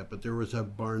something like that, but there was a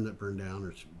barn that burned down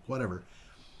or whatever.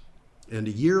 And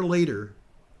a year later,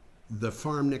 the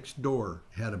farm next door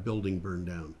had a building burned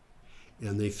down.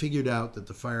 And they figured out that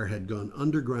the fire had gone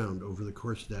underground over the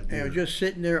course of that year. And it was just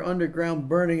sitting there underground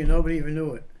burning and nobody even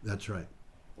knew it. That's right.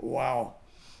 Wow.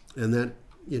 And that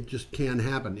it just can't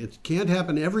happen. It can't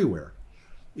happen everywhere.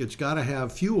 It's got to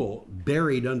have fuel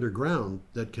buried underground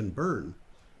that can burn,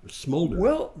 smolder.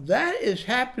 Well, that is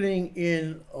happening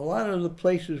in a lot of the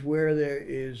places where there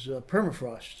is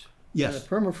permafrost. Yes. And the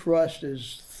permafrost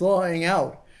is thawing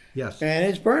out. Yes. And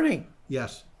it's burning.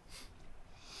 Yes.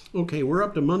 Okay, we're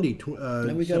up to Monday,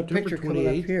 and we got September a picture 28th. coming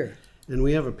up here. And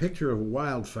we have a picture of a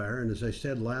wildfire, and as I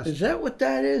said last... Is that what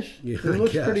that is? Yeah, it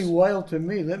looks pretty wild to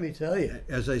me, let me tell you.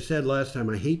 As I said last time,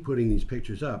 I hate putting these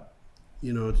pictures up.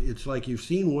 You know, it's like you've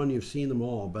seen one, you've seen them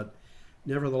all, but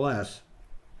nevertheless...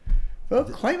 Well,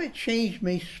 climate change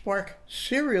may spark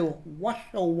serial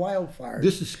Washoe wildfires.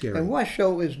 This is scary. And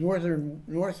Washoe is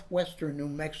northwestern New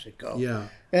Mexico. Yeah.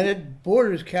 And it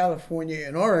borders California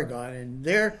and Oregon, and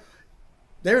they're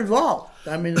involved.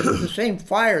 I mean, it's the same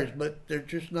fires, but they're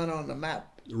just not on the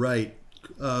map. Right.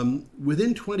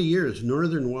 Within 20 years,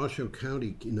 northern Washoe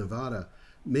County, Nevada,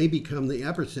 may become the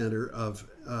epicenter of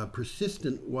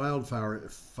persistent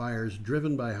wildfires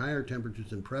driven by higher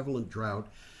temperatures and prevalent drought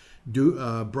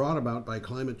brought about by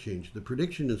climate change. The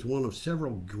prediction is one of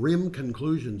several grim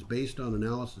conclusions based on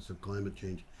analysis of climate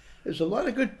change. There's a lot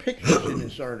of good pictures in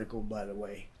this article, by the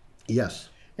way. Yes.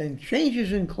 And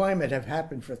changes in climate have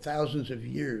happened for thousands of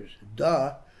years.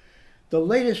 Duh. The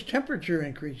latest temperature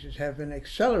increases have been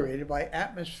accelerated by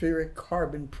atmospheric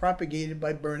carbon propagated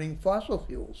by burning fossil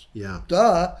fuels. Yeah.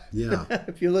 Duh. Yeah.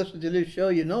 If you listen to this show,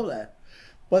 you know that.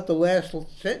 But the last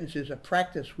sentence is a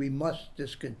practice we must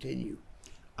discontinue.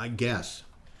 I guess.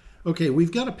 Okay,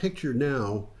 we've got a picture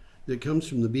now that comes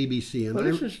from the BBC. And well,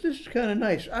 this is kind of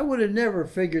nice. I would have never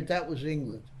figured that was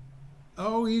England.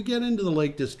 Oh, you get into the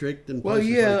Lake District and well,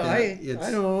 places yeah, like that. I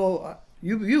don't know.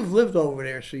 You've lived over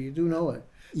there, so you do know it.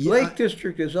 Yeah, Lake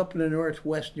District is up in the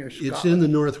northwest near Scotland. It's in the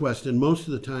northwest, and most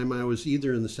of the time I was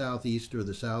either in the southeast or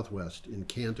the southwest, in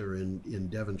Kent or in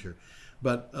Devonshire.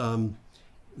 But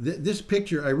this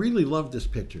picture, I really love this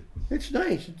picture. It's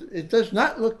nice. It does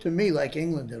not look to me like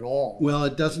England at all. Well,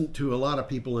 it doesn't to a lot of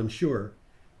people, I'm sure.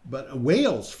 But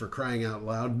Wales, for crying out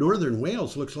loud, northern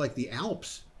Wales looks like the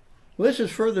Alps. Well, this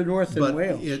is further north than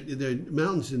Wales. The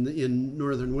mountains in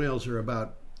northern Wales are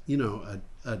about, you know,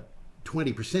 a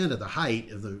 20% of the height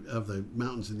of the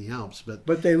mountains in the Alps.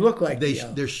 But they look like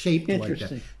they're shaped like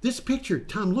that. This picture,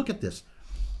 Tom, look at this.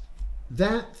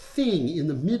 That thing in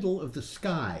the middle of the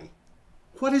sky.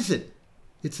 What is it?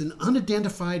 It's an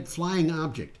unidentified flying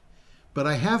object, but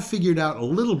I have figured out a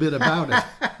little bit about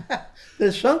it.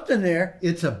 There's something there.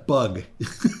 It's a bug.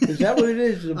 Is that what it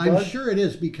is? A bug? I'm sure it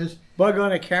is because... Bug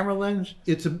on a camera lens?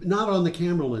 It's not on the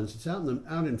camera lens. It's out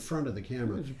in front of the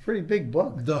camera. It's a pretty big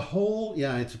bug.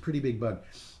 Yeah, it's a pretty big bug.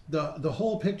 The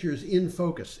whole picture is in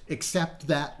focus, except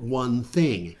that one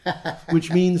thing,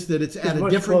 which means that it's at a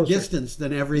different distance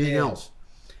than everything else.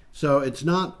 So it's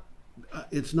not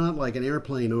like an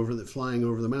airplane flying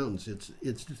over the mountains.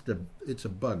 It's just a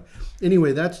bug.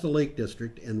 Anyway, that's the Lake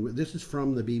District, and this is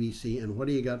from the BBC. And what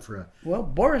do you got for a? Well,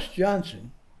 Boris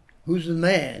Johnson, who's the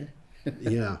man,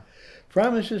 yeah,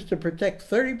 promises to protect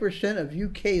 30% of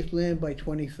UK's land by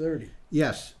 2030.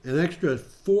 Yes, an extra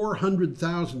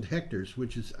 400,000 hectares,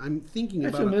 which is I'm thinking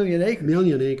that's about a million acres.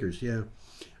 Million acres, yeah,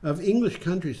 of English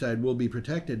countryside will be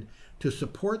protected to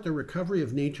support the recovery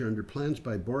of nature under plans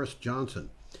by Boris Johnson.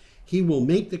 He will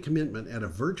make the commitment at a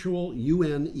virtual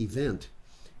UN event.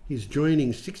 He's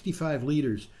joining 65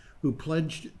 leaders who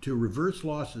pledged to reverse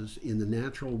losses in the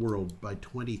natural world by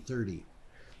 2030.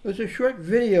 There's a short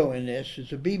video in this.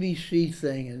 It's a BBC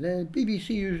thing, and the BBC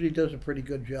usually does a pretty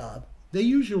good job. They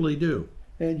usually do.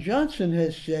 And Johnson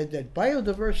has said that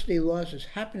biodiversity loss is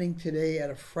happening today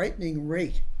at a frightening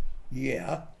rate.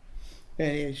 Yeah.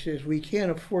 And he says we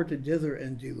can't afford to dither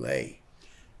and delay.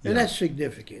 And that's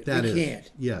significant. We can't.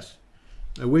 Yes.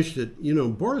 I wish that,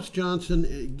 Boris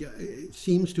Johnson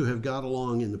seems to have got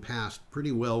along in the past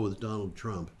pretty well with Donald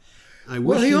Trump.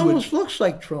 Well, he almost looks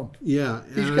like Trump. Yeah.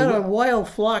 He's got a wild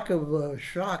flock of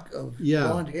shock of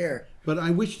blonde hair. But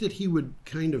I wish that he would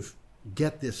kind of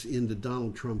get this into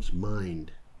Donald Trump's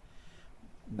mind.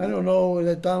 I don't know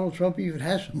that Donald Trump even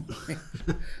has a mind.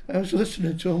 I was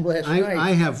listening to him last night.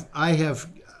 I have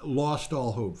lost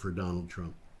all hope for Donald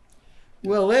Trump.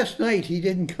 Well, last night he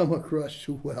didn't come across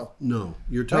too well. No,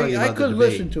 you're talking about the debate. I could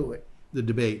listen to it. The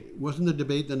debate. Wasn't the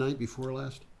debate the night before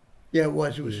last? Yeah, it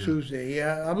was. It was Tuesday.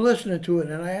 Yeah, I'm listening to it,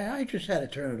 and I just had to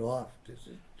turn it off.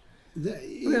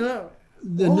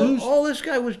 All this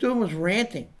guy was doing was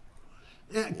ranting.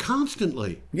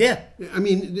 Constantly. Yeah. I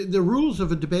mean, the rules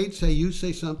of a debate say you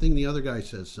say something, the other guy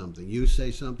says something. You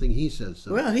say something, he says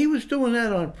something. Well, he was doing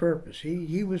that on purpose.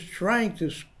 He was trying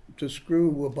to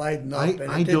screw Biden up,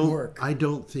 and it didn't work. I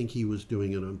don't think he was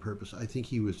doing it on purpose. I think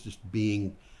he was just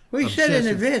being Well, he obsessive. said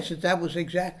in advance that was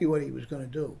exactly what he was going to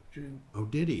do. Oh,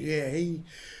 did he? Yeah,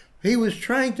 he was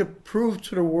trying to prove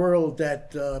to the world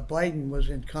that Biden was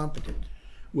incompetent.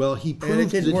 Well, he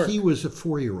proved that he was a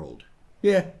 4-year-old.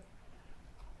 Yeah.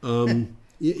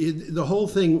 The whole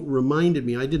thing reminded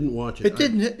me. I didn't watch it.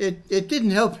 It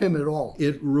didn't help him at all.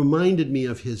 It reminded me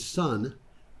of his son,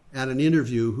 at an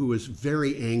interview who was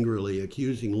very angrily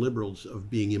accusing liberals of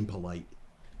being impolite.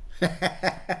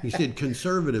 He said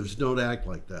conservatives don't act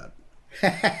like that.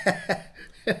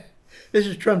 This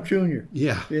is Trump Jr.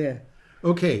 Yeah. Yeah.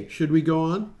 Okay, should we go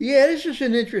on? Yeah, this is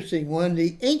an interesting one.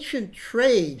 The ancient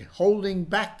trade holding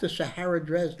back the Sahara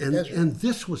desert. And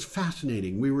this was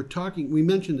fascinating. We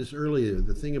mentioned this earlier,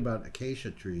 the thing about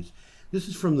acacia trees. This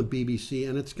is from the BBC,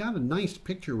 and it's got a nice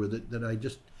picture with it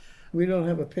that we don't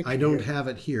have a picture. I don't have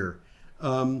it here.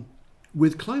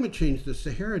 With climate change, the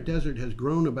Sahara Desert has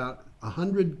grown about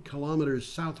 100 kilometers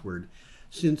southward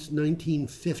since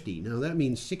 1950. Now, that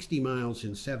means 60 miles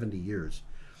in 70 years.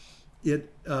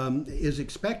 It is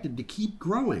expected to keep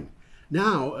growing.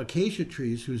 Now, acacia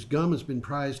trees, whose gum has been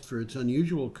prized for its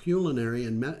unusual culinary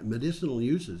and medicinal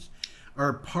uses,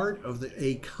 are part of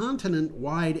a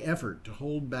continent-wide effort to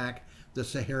hold back the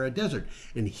Sahara Desert.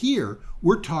 And here,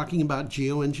 we're talking about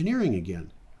geoengineering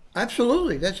again.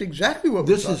 Absolutely. That's exactly what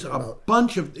we're talking about. This is a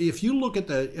bunch of, if you look at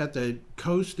the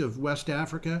coast of West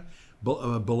Africa,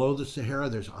 below the Sahara,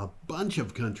 there's a bunch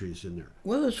of countries in there.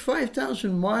 Well, it's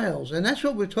 5,000 miles, and that's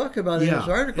what we're talking about in this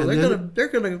article. They're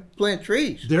going to plant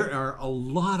trees. There are a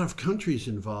lot of countries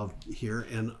involved here,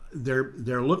 and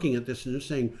they're looking at this and they're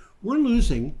saying, we're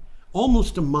losing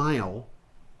almost a mile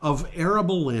of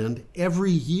arable land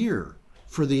every year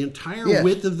for the entire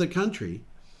width of the country.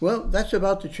 Well, that's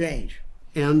about to change.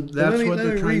 And that's what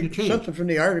they're trying to change. Something from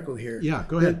the article here. Yeah,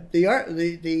 go ahead.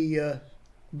 The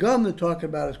gum they're talking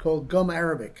about is called gum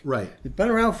arabic. Right. It's been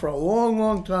around for a long,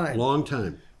 long time. Long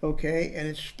time. Okay, and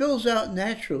it spills out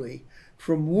naturally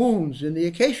from wounds in the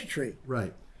acacia tree.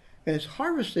 Right. And its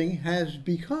harvesting has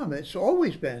become, it's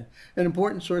always been, an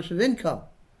important source of income.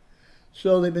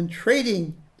 So they've been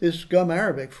trading this gum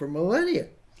arabic for millennia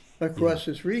across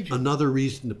this region. Another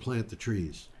reason to plant the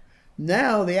trees.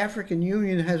 Now the African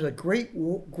Union has a Great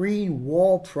Green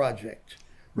Wall project,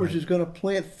 which is going to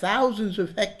plant thousands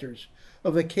of hectares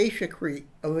of acacia,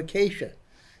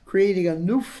 creating a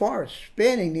new forest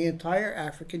spanning the entire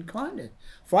African continent,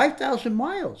 5,000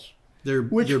 miles,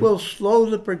 which will slow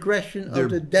the progression of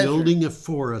the desert. They're building a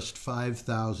forest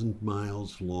 5,000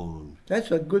 miles long. That's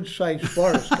a good-sized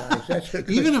forest, guys.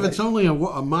 Even if it's only a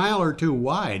mile or two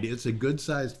wide, it's a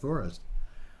good-sized forest.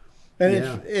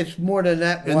 And it's more than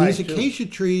that wide. And these acacia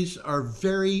trees are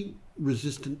very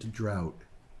resistant to drought.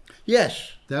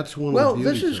 Yes. That's one of the Well,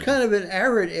 beauties this is kind of an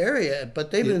arid area,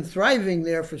 but they've been thriving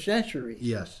there for centuries.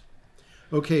 Yes.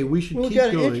 Okay, we should keep going.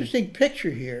 We've got an interesting picture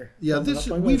here. Yeah,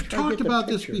 we've talked about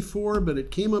this before, but it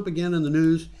came up again in the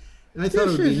news. And I thought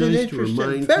it would be nice to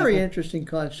remind people. Very interesting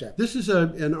concept. This is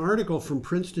an article from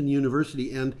Princeton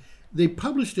University, and they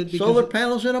published it because... Solar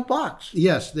panels in a box.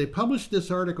 Yes, they published this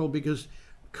article because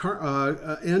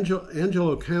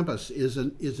Angelo Campos is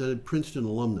a Princeton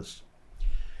alumnus.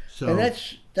 So, and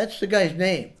that's the guy's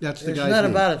name. That's the guy's name. It's not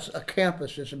about a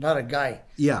campus, it's about a guy.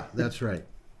 Yeah, that's right.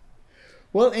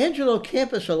 Well, Angelo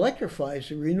Campos electrifies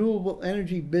the renewable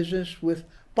energy business with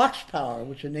box power,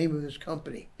 which is the name of his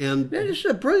company. And this is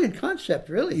a brilliant concept,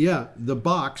 really. Yeah, the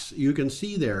box, you can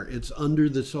see there, it's under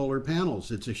the solar panels.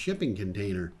 It's a shipping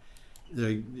container.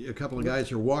 A couple of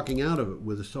guys are walking out of it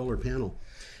with a solar panel.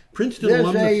 Princeton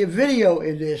There's a video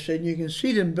in this, and you can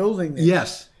see them building this.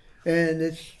 Yes. And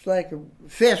it's like a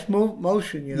fast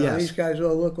motion, you know. Yes. These guys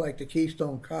all look like the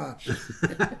Keystone Cops.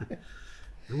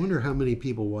 I wonder how many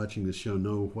people watching this show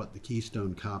know what the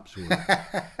Keystone Cops were.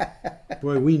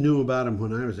 Boy, we knew about them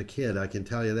when I was a kid, I can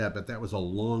tell you that, but that was a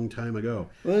long time ago.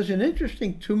 Well, there's an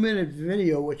interesting 2-minute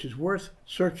video which is worth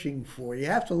searching for. You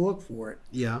have to look for it.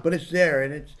 Yeah. But it's there,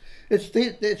 and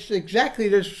it's exactly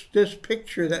this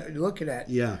picture that you're looking at.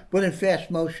 Yeah. But in fast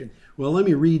motion. Well, let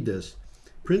me read this.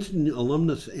 Princeton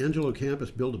alumnus Angelo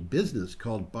Campos built a business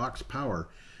called Box Power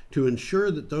to ensure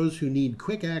that those who need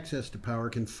quick access to power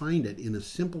can find it in a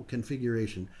simple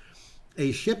configuration.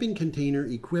 A shipping container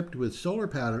equipped with solar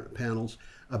panels,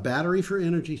 a battery for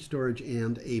energy storage,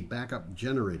 and a backup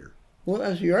generator. Well,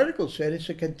 as the article said, it's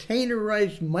a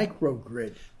containerized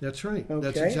microgrid. That's right. Okay?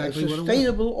 That's exactly what it was. A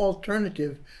sustainable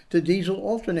alternative to diesel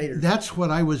alternators. That's what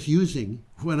I was using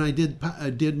when I did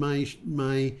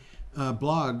my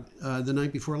blog the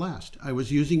night before last. I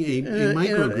was using a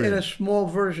microgrid. In a small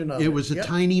version of it. It was a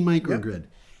tiny microgrid,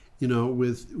 you know,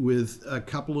 with a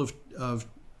couple of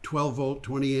 12-volt,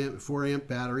 24-amp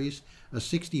batteries, a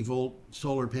 60-volt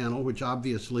solar panel, which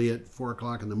obviously at 4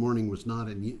 o'clock in the morning was not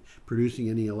producing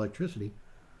any electricity.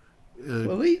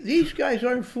 Well, these guys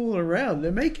aren't fooling around.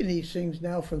 They're making these things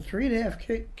now from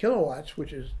 3.5 kilowatts,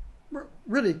 which is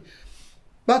really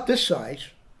about this size,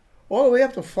 all the way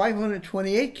up to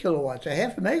 528 kilowatts, a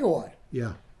half a megawatt.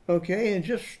 Yeah. Okay, and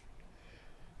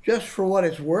just for what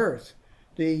it's worth,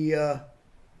 The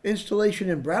installation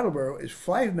in Brattleboro is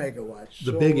 5 megawatts.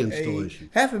 The big installation.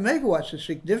 Half a megawatt is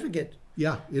significant.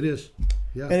 Yeah, it is.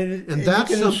 Yeah, and that's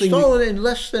you can install it in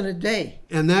less than a day.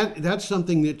 And that's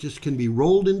something that just can be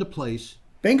rolled into place.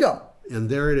 Bingo. And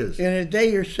there it is. In a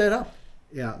day, you're set up.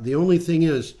 Yeah. The only thing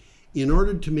is, in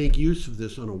order to make use of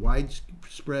this on a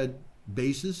widespread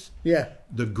basis,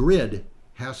 the grid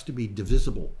has to be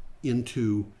divisible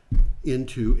into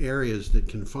areas that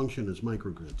can function as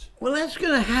microgrids. Well, that's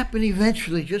going to happen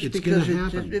eventually, just because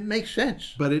it makes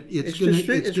sense. But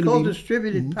it's called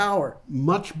distributed power.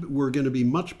 We're going to be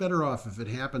much better off if it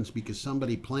happens because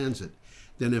somebody plans it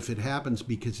than if it happens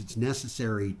because it's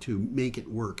necessary to make it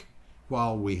work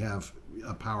while we have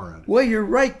a power outage. Well, you're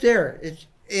right there. It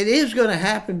is going to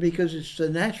happen because it's the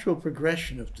natural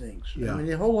progression of things. Yeah. I mean,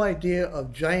 the whole idea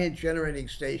of giant generating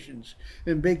stations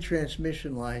and big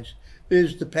transmission lines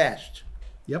is the past.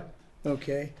 Yep.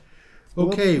 Okay.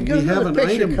 Okay, we have an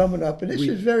item coming up, and this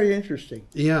is very interesting.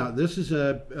 Yeah, this is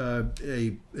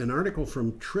an article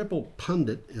from Triple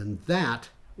Pundit, and that,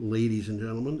 ladies and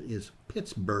gentlemen, is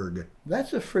Pittsburgh.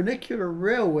 That's a funicular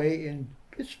railway in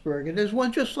Pittsburgh, and there's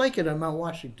one just like it on Mount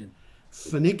Washington.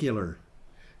 Funicular.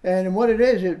 And what it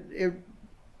is,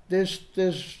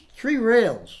 there's 3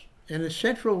 rails, and the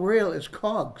central rail is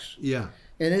cogs. Yeah.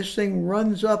 And this thing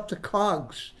runs up the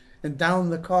cogs and down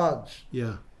the cogs.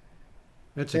 Yeah.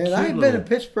 That's and I've been in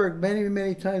Pittsburgh many,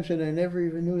 many times, and I never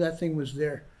even knew that thing was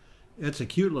there. It's a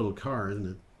cute little car,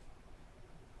 isn't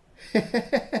it?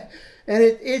 And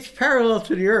it's parallel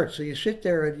to the earth, so you sit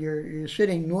there and you're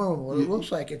sitting normal. It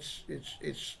looks like it's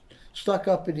stuck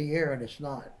up in the air, and it's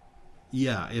not.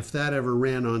 Yeah, if that ever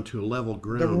ran onto a level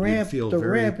ground, you'd feel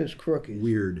very ramp is crooked.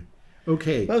 Weird.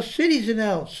 Okay. Well, cities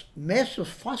announce massive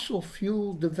fossil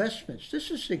fuel divestments.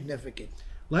 This is significant.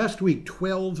 Last week,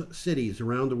 12 cities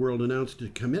around the world announced a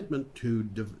commitment to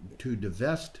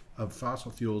divest of fossil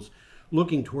fuels,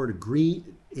 looking toward a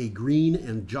green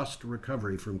and just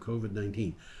recovery from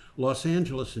COVID-19. Los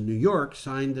Angeles and New York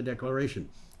signed the declaration.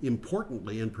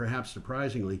 Importantly, and perhaps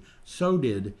surprisingly, so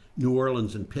did New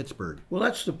Orleans and Pittsburgh. Well,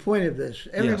 that's the point of this.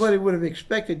 Everybody would have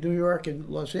expected New York and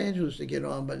Los Angeles to get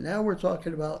on, but now we're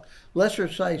talking about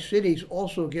lesser-sized cities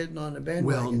also getting on the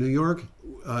bandwagon. Well, New York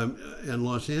and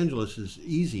Los Angeles is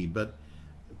easy, but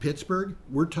Pittsburgh,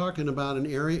 we're talking about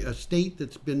a state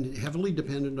that's been heavily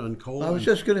dependent on coal. I was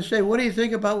just going to say, what do you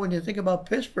think about when you think about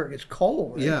Pittsburgh? It's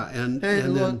coal, right? Yeah,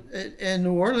 and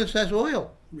New Orleans has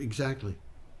oil. Exactly.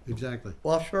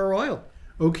 Offshore oil.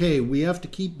 Okay, we have to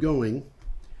keep going.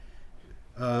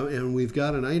 And we've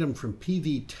got an item from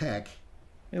PV Tech.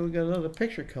 And we've got another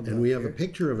picture coming up. And we have a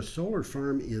picture of a solar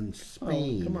farm in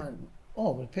Spain. Oh, come on.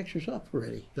 Oh, the picture's up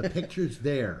already. The picture's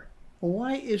there. Well,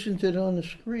 why isn't it on the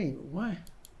screen? Why?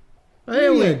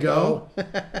 There we go.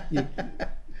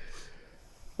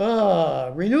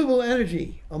 Renewable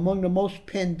energy among the most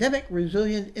pandemic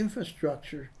resilient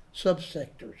infrastructure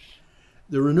subsectors.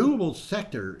 The renewable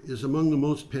sector is among the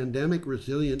most pandemic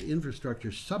resilient infrastructure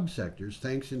subsectors,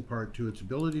 thanks in part to its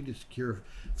ability to secure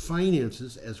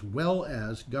finances as well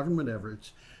as government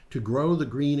efforts to grow the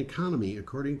green economy,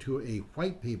 according to a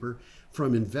white paper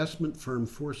from investment firm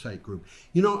Foresight Group.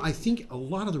 You know, I think a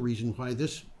lot of the reason why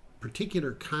this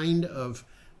particular kind of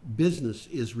business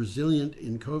is resilient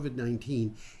in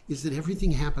COVID-19 is that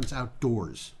everything happens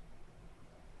outdoors.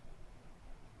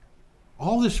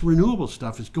 All this renewable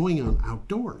stuff is going on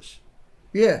outdoors.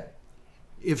 Yeah.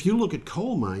 If you look at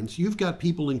coal mines, you've got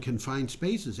people in confined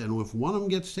spaces, and if one of them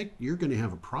gets sick, you're going to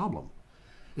have a problem.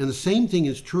 And the same thing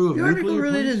is true of nuclear plants. The article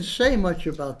really didn't say much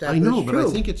about that. I know, but I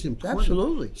think it's important.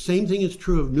 Absolutely. Same thing is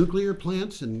true of nuclear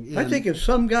plants. And I think if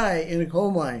some guy in a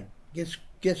coal mine gets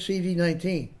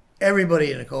CV-19,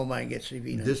 everybody in a coal mine gets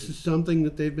CV-19. This is something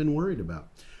that they've been worried about.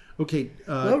 Okay.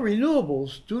 Well,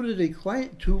 renewables, due to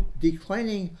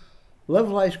declining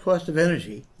levelized cost of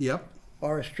energy,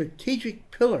 are a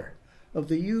strategic pillar of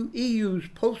the EU's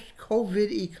post-COVID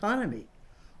economy.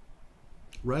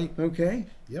 Right. Okay.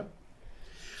 Yep.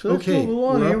 So let's move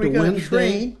along. Here we got a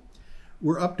train.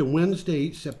 We're up to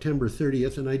Wednesday, September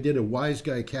 30th, and I did a wise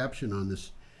guy caption on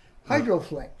this.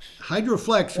 Hydroflex.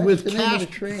 Hydroflex with cast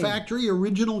factory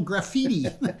original graffiti.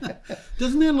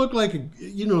 Doesn't that look like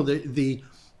the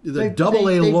double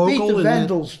A local? They beat the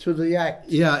Vandals to the act.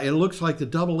 Yeah, it looks like the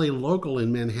double A local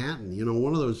in Manhattan. You know,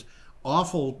 one of those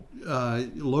awful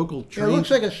local trains. It looks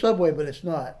like a subway, but it's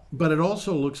not. But it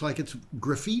also looks like it's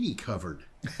graffiti covered.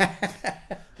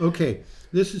 Okay,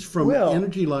 this is from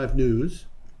Energy Live News.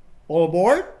 All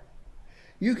aboard?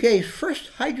 UK's first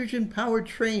hydrogen-powered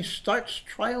train starts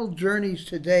trial journeys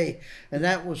today, and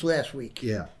that was last week.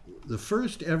 Yeah. the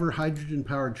first ever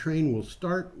hydrogen-powered train will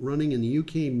start running in the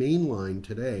UK main line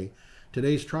today.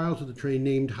 Today's trials of the train,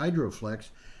 named Hydroflex,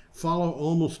 follow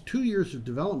almost 2 years of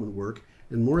development work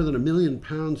and more than £1 million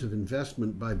of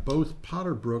investment by both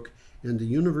Potterbrook and the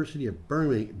University of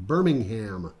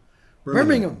Birmingham,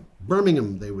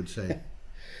 they would say.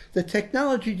 The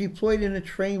technology deployed in the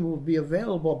train will be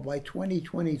available by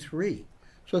 2023.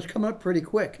 So it's coming up pretty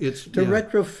quick. It's to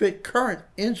retrofit current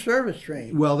in-service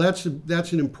trains. Well, that's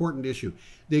an important issue.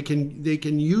 They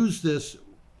can use this.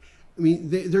 I mean,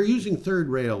 they're using third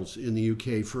rails in the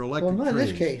UK for electric trains. Well, not in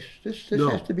this case. This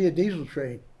has to be a diesel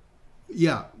train.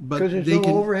 Yeah, but because there's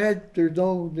no overhead. There's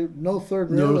no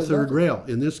third rail. No third rail.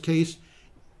 In this case,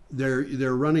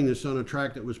 they're running this on a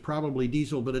track that was probably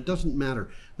diesel, but it doesn't matter.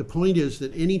 The point is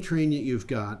that any train that you've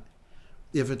got,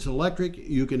 if it's electric,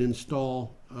 you can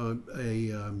install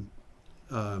a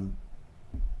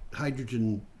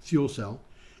hydrogen fuel cell.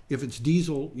 If it's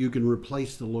diesel, you can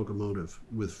replace the locomotive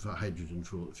with a hydrogen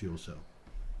fuel cell.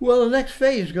 Well, the next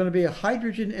phase is going to be a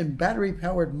hydrogen and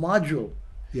battery-powered module.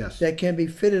 Yes. That can be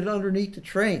fitted underneath the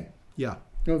train. Yeah.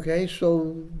 Okay,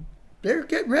 so they're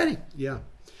getting ready. Yeah.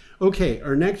 Okay,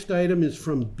 our next item is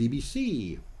from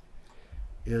BBC.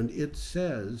 And it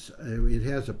says, it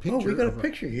has a picture. Oh, we got a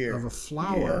picture here. Of a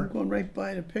flower. Yeah, I'm going right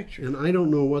by the picture. And I don't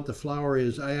know what the flower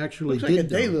is. I actually looks like a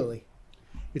daylily.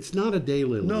 It's not a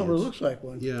daylily. No, but it looks like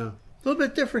one. Yeah. A little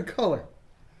bit different color.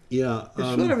 Yeah.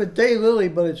 It's sort of a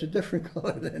daylily, but it's a different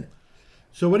color than it.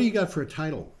 So what do you got for a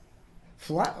title?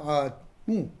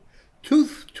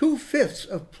 Two-fifths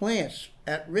of plants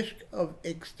at risk of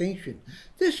extinction.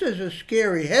 This is a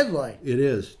scary headline. It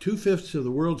is. 2/5 of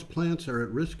the world's plants are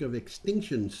at risk of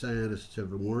extinction, scientists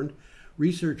have warned.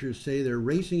 Researchers say they're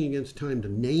racing against time to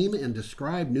name and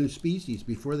describe new species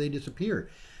before they disappear.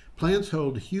 Plants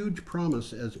hold huge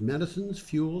promise as medicines,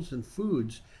 fuels, and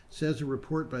foods, says a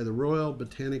report by the Royal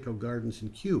Botanical Gardens in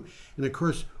Kew. And of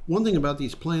course, one thing about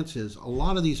these plants is a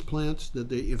lot of these plants,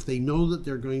 that if they know that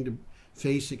they're going to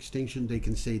face extinction, they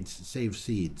can save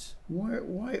seeds.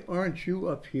 Why aren't you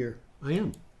up here? I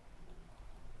am.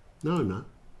 No, I'm not.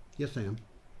 Yes, I am.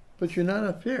 But you're not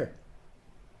up here.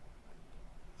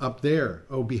 Up there.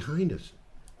 Oh, behind us.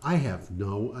 I have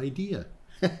no idea.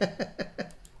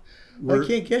 I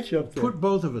can't get you up there. Put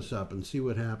both of us up and see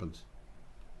what happens.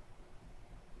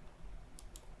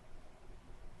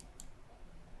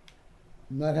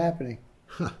 Not happening.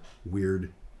 Huh,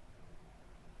 weird.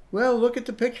 Well, look at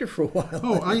the picture for a while.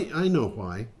 Oh, I know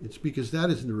why. It's because that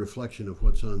isn't a reflection of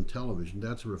what's on television.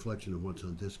 That's a reflection of what's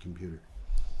on this computer.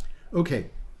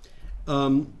 Okay.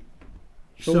 So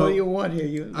what do you want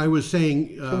here? I was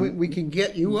saying... so we can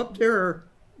get you up there? Or?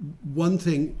 One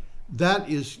thing, that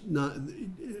is not...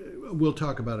 We'll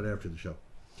talk about it after the show.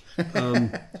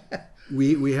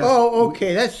 We have... Oh,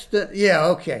 okay.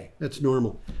 Okay. That's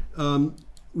normal.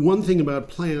 One thing about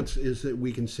plants is that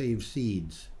we can save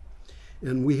seeds.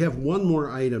 And we have one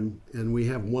more item, and we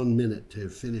have 1 minute to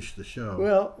finish the show.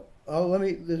 Well,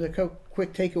 there's a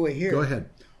quick takeaway here. Go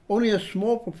ahead. Only a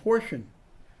small proportion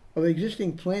of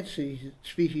existing plant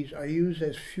species are used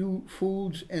as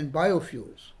foods and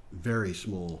biofuels. Very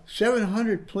small.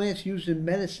 700 plants used in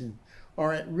medicine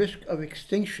are at risk of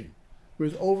extinction,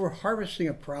 with over-harvesting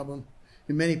a problem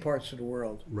in many parts of the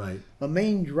world. Right. A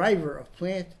main driver of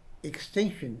plant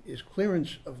extinction is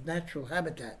clearance of natural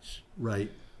habitats.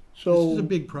 Right. So this is a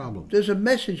big problem. There's a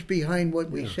message behind what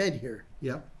we said here.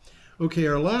 Yep. Okay,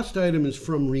 our last item is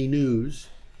from Renews,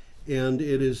 and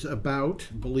it is about,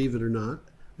 believe it or not,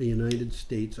 a United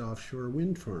States offshore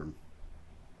wind farm.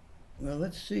 Well,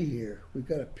 let's see here. We've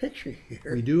got a picture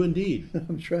here. We do indeed.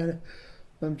 I'm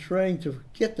trying to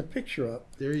get the picture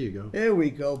up. There you go. There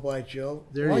we go, by Joe.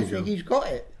 I think he's got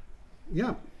it.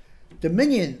 Yeah.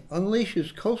 Dominion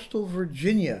unleashes Coastal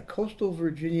Virginia. Coastal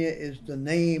Virginia is the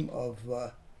name of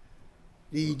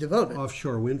the development.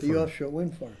 Offshore wind farm. The offshore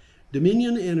wind farm.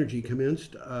 Dominion Energy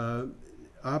commenced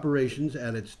operations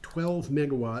at its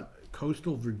 12-megawatt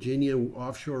Coastal Virginia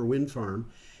offshore wind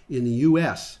farm in the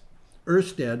U.S.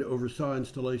 Ørsted oversaw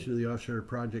installation of the offshore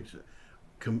project's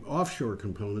offshore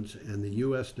components, and the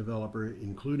U.S. developer,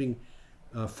 including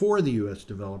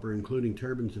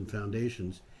turbines and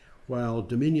foundations, while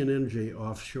Dominion Energy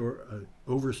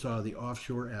oversaw the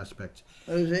offshore aspects.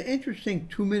 There's an interesting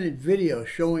 2-minute video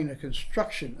showing the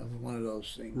construction of one of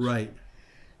those things. Right.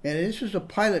 And this is a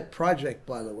pilot project,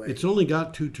 by the way. It's only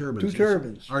got 2 turbines. 2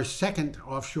 turbines. It's our second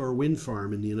offshore wind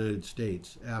farm in the United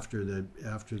States after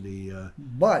the.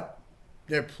 But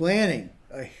they're planning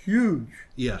a huge.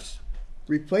 Yes.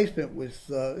 Replacement with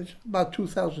it's about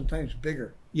 2,000 times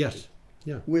bigger. Yes.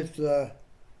 Yeah. With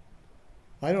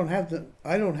I don't have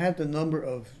the number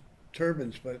of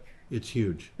turbines, but it's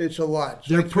huge. it's a lot. It's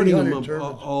They're like putting them 300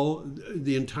 up all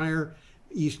the entire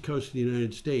east coast of the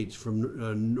United States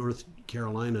from North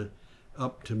Carolina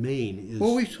up to Maine.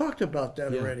 Well, we talked about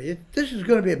that already. This is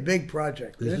going to be a big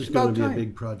project. This is going to be a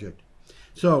big project.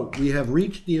 So we have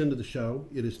reached the end of the show.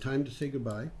 It is time to say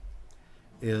goodbye.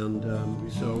 And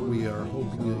so we are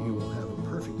hoping that you will have a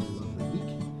perfectly lovely week.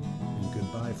 And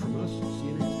goodbye from us. See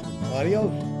you next time.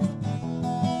 Adios.